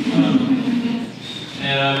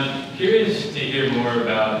 And I'm curious to hear more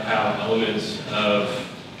about how elements of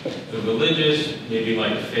the religious, maybe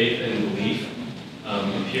like faith and belief,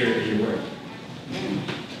 appear in your work.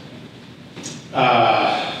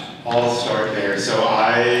 I'll start there. So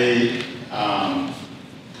I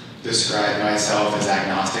describe myself as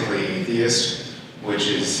agnostically atheist, which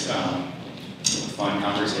is a fun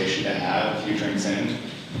conversation to have a few drinks in.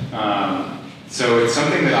 So it's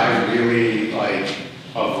something that I really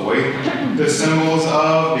avoid the symbols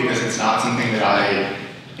of because it's not something that I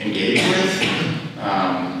engage with.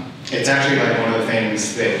 It's actually like one of the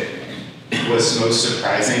things that was most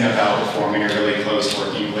surprising about forming a really close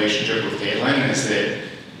working relationship with Caitlin is that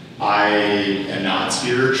I am not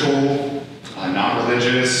spiritual, I'm not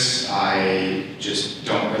religious, I just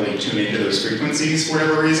don't really tune into those frequencies for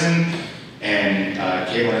whatever reason. And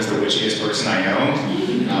Caitlin is the witchiest person I know.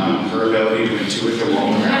 Her ability to intuit the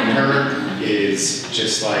world around her is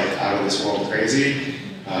just like out of this world crazy.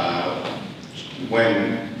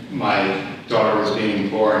 When my daughter was being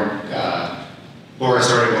born, Laura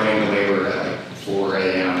started going into labor at like 4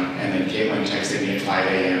 a.m. and then Caitlin texted me at 5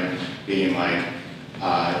 a.m. being like,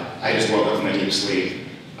 I just woke up from a deep sleep.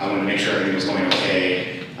 I wanted to make sure everything was going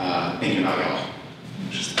okay, thinking about y'all.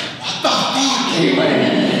 Just like, what the fuck,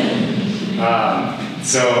 Caitlin?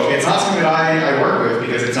 So it's not something that I work with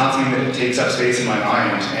because it's not something that takes up space in my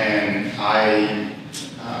mind, and I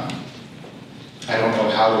don't know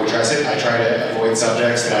how to address it. I try to avoid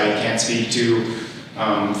subjects that I can't speak to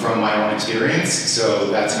from my own experience, so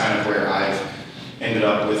that's kind of where I've ended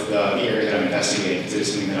up with the area that I'm investigating, because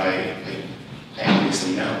it's something that I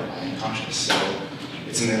obviously know, I am conscious, so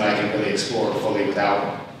it's something that I can really explore fully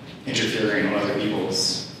without interfering on other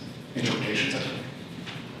people's interpretations of it.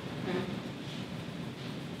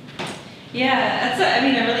 Yeah, that's a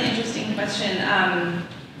really interesting question.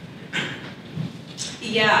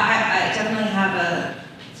 Yeah, I definitely have a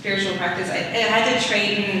spiritual practice. I had to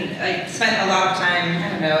train, I spent a lot of time, I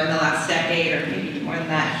don't know, in the last decade or maybe more than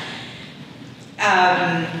that,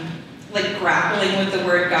 like grappling with the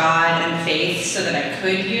word God and faith so that I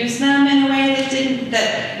could use them in a way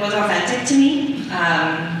that was authentic to me.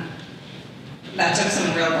 That took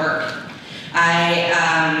some real work. I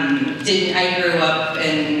grew up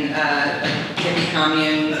in like hippie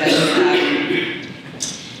commune that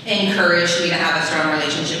encouraged me to have a strong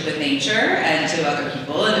relationship with nature and to other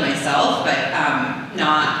people and to myself, but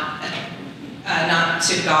not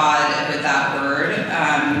to God with that word.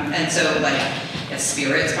 And so like,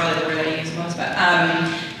 spirit is probably the word that I use most, but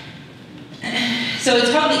so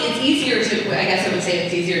it's easier to, I guess I would say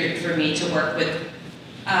it's easier for me to work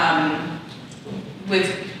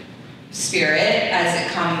with spirit as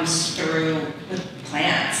it comes through with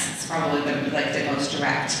plants. It's probably the most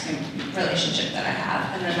direct relationship that I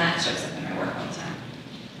have, and then that shows up in my work all the time.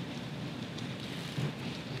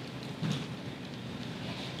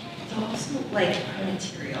 It's also like a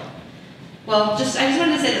material. Well, I just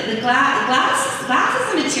wanted to say that the glass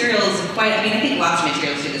as a material is quite. I think lots of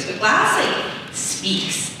materials do this, but glass like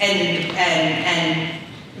speaks and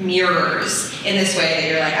mirrors in this way that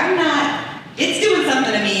you're like, it's doing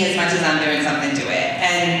something to me as much as I'm doing something to it.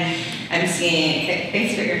 And I'm seeing,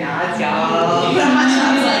 thanks for your nods, y'all. I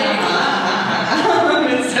was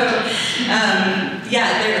like, so,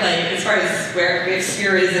 yeah, they're like, as far as if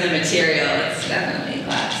spirit is in a material, it's definitely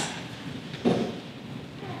glass.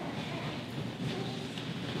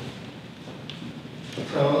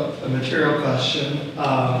 So, a material question.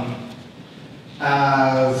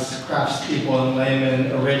 As craftspeople and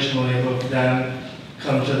laymen originally who have then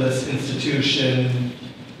come to this institution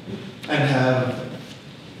and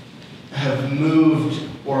have moved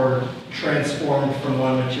or transformed from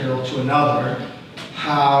one material to another,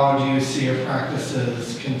 how do you see your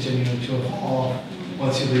practices continuing to evolve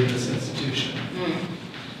once you leave this institution?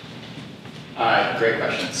 Great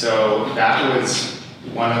question. So that was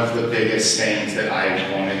one of the biggest things that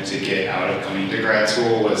I wanted to get out of coming to grad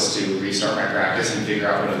school, was to restart my practice and figure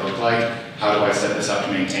out what it looked like. How do I set this up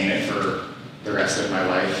to maintain it for the rest of my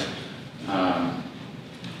life?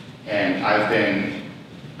 And I've been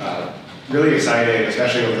really excited,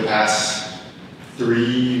 especially over the past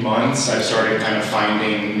 3 months. I've started kind of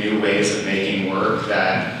finding new ways of making work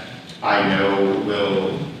that I know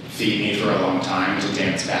will feed me for a long time to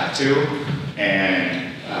dance back to and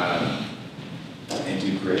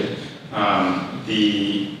do great.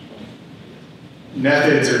 The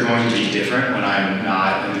methods are going to be different when I'm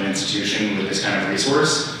not in an institution with this kind of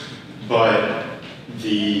resource, but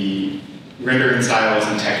the rendering styles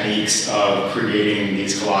and techniques of creating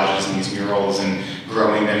these collages and these murals and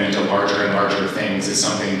growing them into larger and larger things is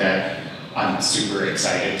something that I'm super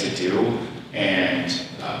excited to do. And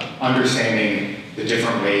understanding the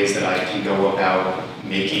different ways that I can go about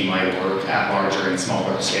making my work at larger and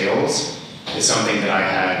smaller scales is something that I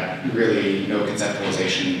had really no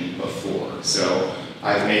conceptualization before. So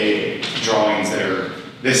I've made drawings that are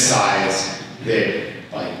this size that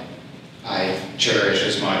I cherish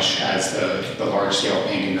as much as the large scale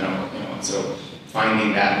painting that I'm working on. So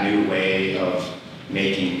finding that new way of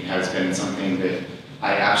making has been something that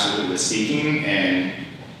I absolutely was seeking, and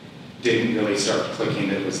didn't really start clicking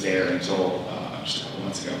that it was there until just a couple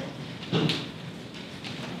months ago.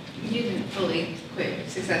 You didn't fully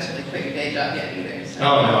successfully quit your day job yet either. So.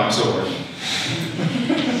 Oh no, I'm still working.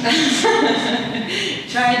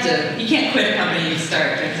 You can't quit a company you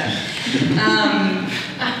start, turns out.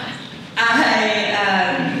 I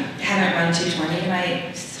haven't run 220 in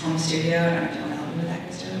my home studio. I don't know if you want to help me with that,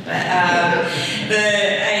 Krista, but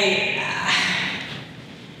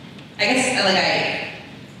I guess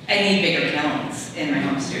I need bigger kilns in my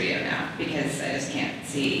home studio now because I just can't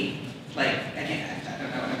see, I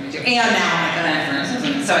don't know what I'm gonna do. And now I'm at the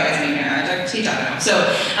furnace, so I guess maybe I teach, I don't know. So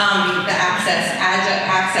the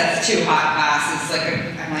access to hot glass is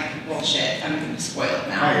I'm like, well shit, I'm spoiled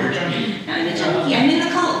now. Hi, you're junkie. I'm a junkie, I'm in the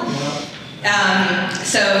cult.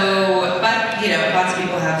 But lots of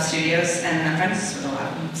people have studios, and I'm friends with a lot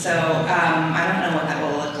of them. So I don't know what that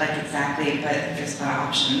will look like exactly, but there's a lot of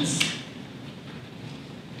options.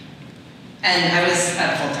 And I was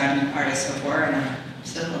a full-time artist before, and I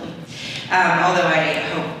still will be. Although I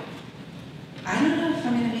don't know if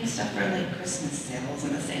I'm going to make stuff for Christmas sales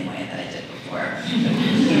in the same way that I did before.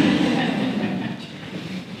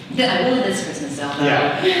 I will this Christmas sale though.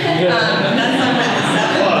 Yeah. That's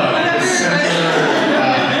not what this stuff. December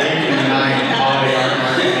 8 and 9 holiday art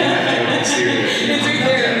market in the studio. It's right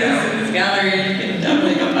there in this gallery, and you can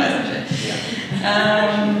definitely go buy some shit.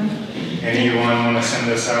 Anyone want to send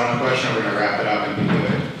us out on a question? We're going to wrap it up and be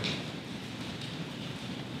good.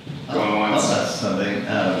 Going once. I'll ask something.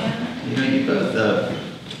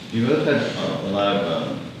 You both had a lot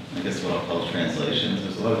of, I guess what I'll call translations.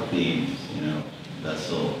 There's a lot of themes,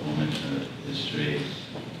 vessel, womanhood, history,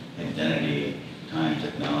 identity, time,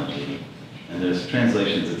 technology. And there's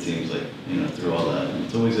translations, it seems like, through all that. And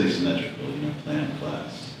it's always asymmetrical, plan,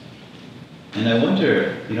 class. And I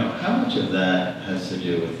wonder, how much of that has to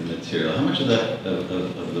do with the material? How much of that, of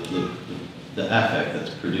the affect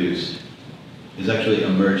that's produced is actually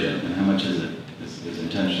emergent, and how much is it is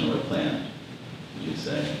intentional or planned, would you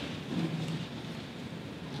say?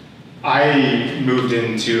 I moved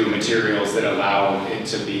into materials that allow it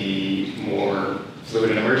to be more fluid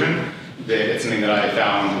and emergent. It's something that I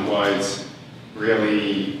found was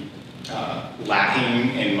really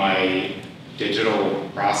lacking in my digital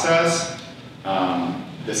process.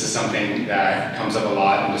 This is something that comes up a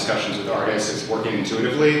lot in discussions with artists, is working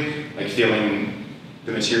intuitively, feeling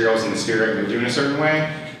the materials and the spirit move you in a certain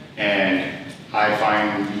way. And I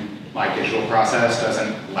find my digital process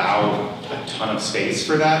doesn't allow a ton of space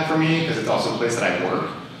for that for me, because it's also a place that I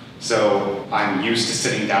work. So I'm used to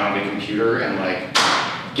sitting down at a computer and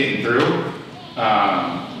getting through,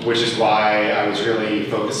 which is why I was really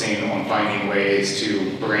focusing on finding ways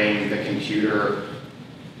to bring the computer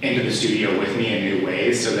into the studio with me in new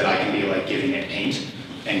ways, so that I can be giving it paint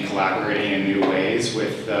and collaborating in new ways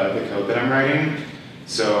with the code that I'm writing.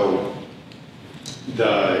 So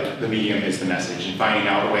the medium is the message, and finding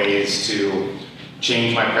out ways to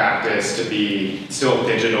change my practice to be still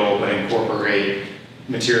digital but incorporate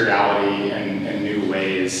materiality and new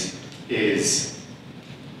ways it's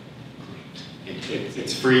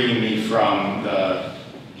freeing me from the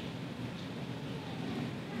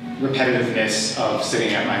repetitiveness of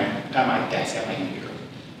sitting at my desk at my computer.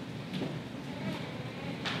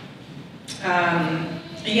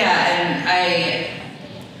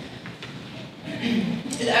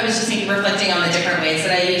 I was just reflecting on the different ways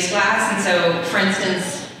that I use glass, and so, for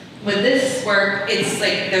instance, with this work, it's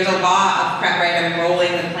there's a lot of prep, right? I'm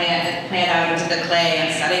rolling the plant out into the clay,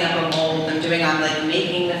 I'm setting up a mold, I'm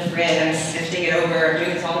making the frit, I'm sifting it over, I'm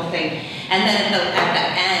doing this whole thing, and then at the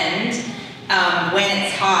end, when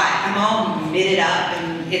it's hot, I'm all mitted up,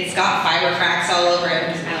 and it's got fiber cracks all over it,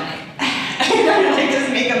 and I just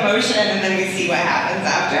make a motion, and then we see what happens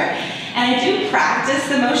after. And I do practice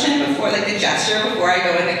the motion before, the gesture before I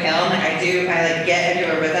go in the kiln. I get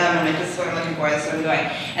into a rhythm. I'm this is what I'm looking for, this is what I'm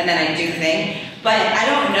doing. And then I do the thing. But I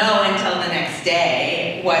don't know until the next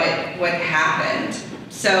day what happened.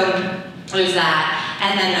 So there's that.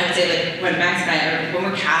 And then I would say, when Max and I, when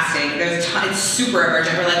we're casting, it's super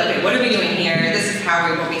emergent. We're okay, what are we doing here? This is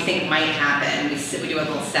what we think might happen. We do a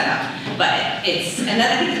little setup. But and then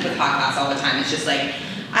I think it's with hot glass all the time. It's just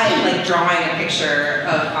I drawing a picture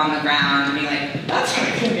on the ground and being that's what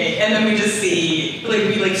it could be. And then we just see,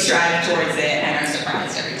 we strive towards it and are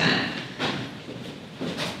surprised every time.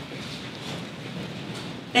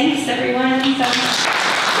 Thanks everyone so much.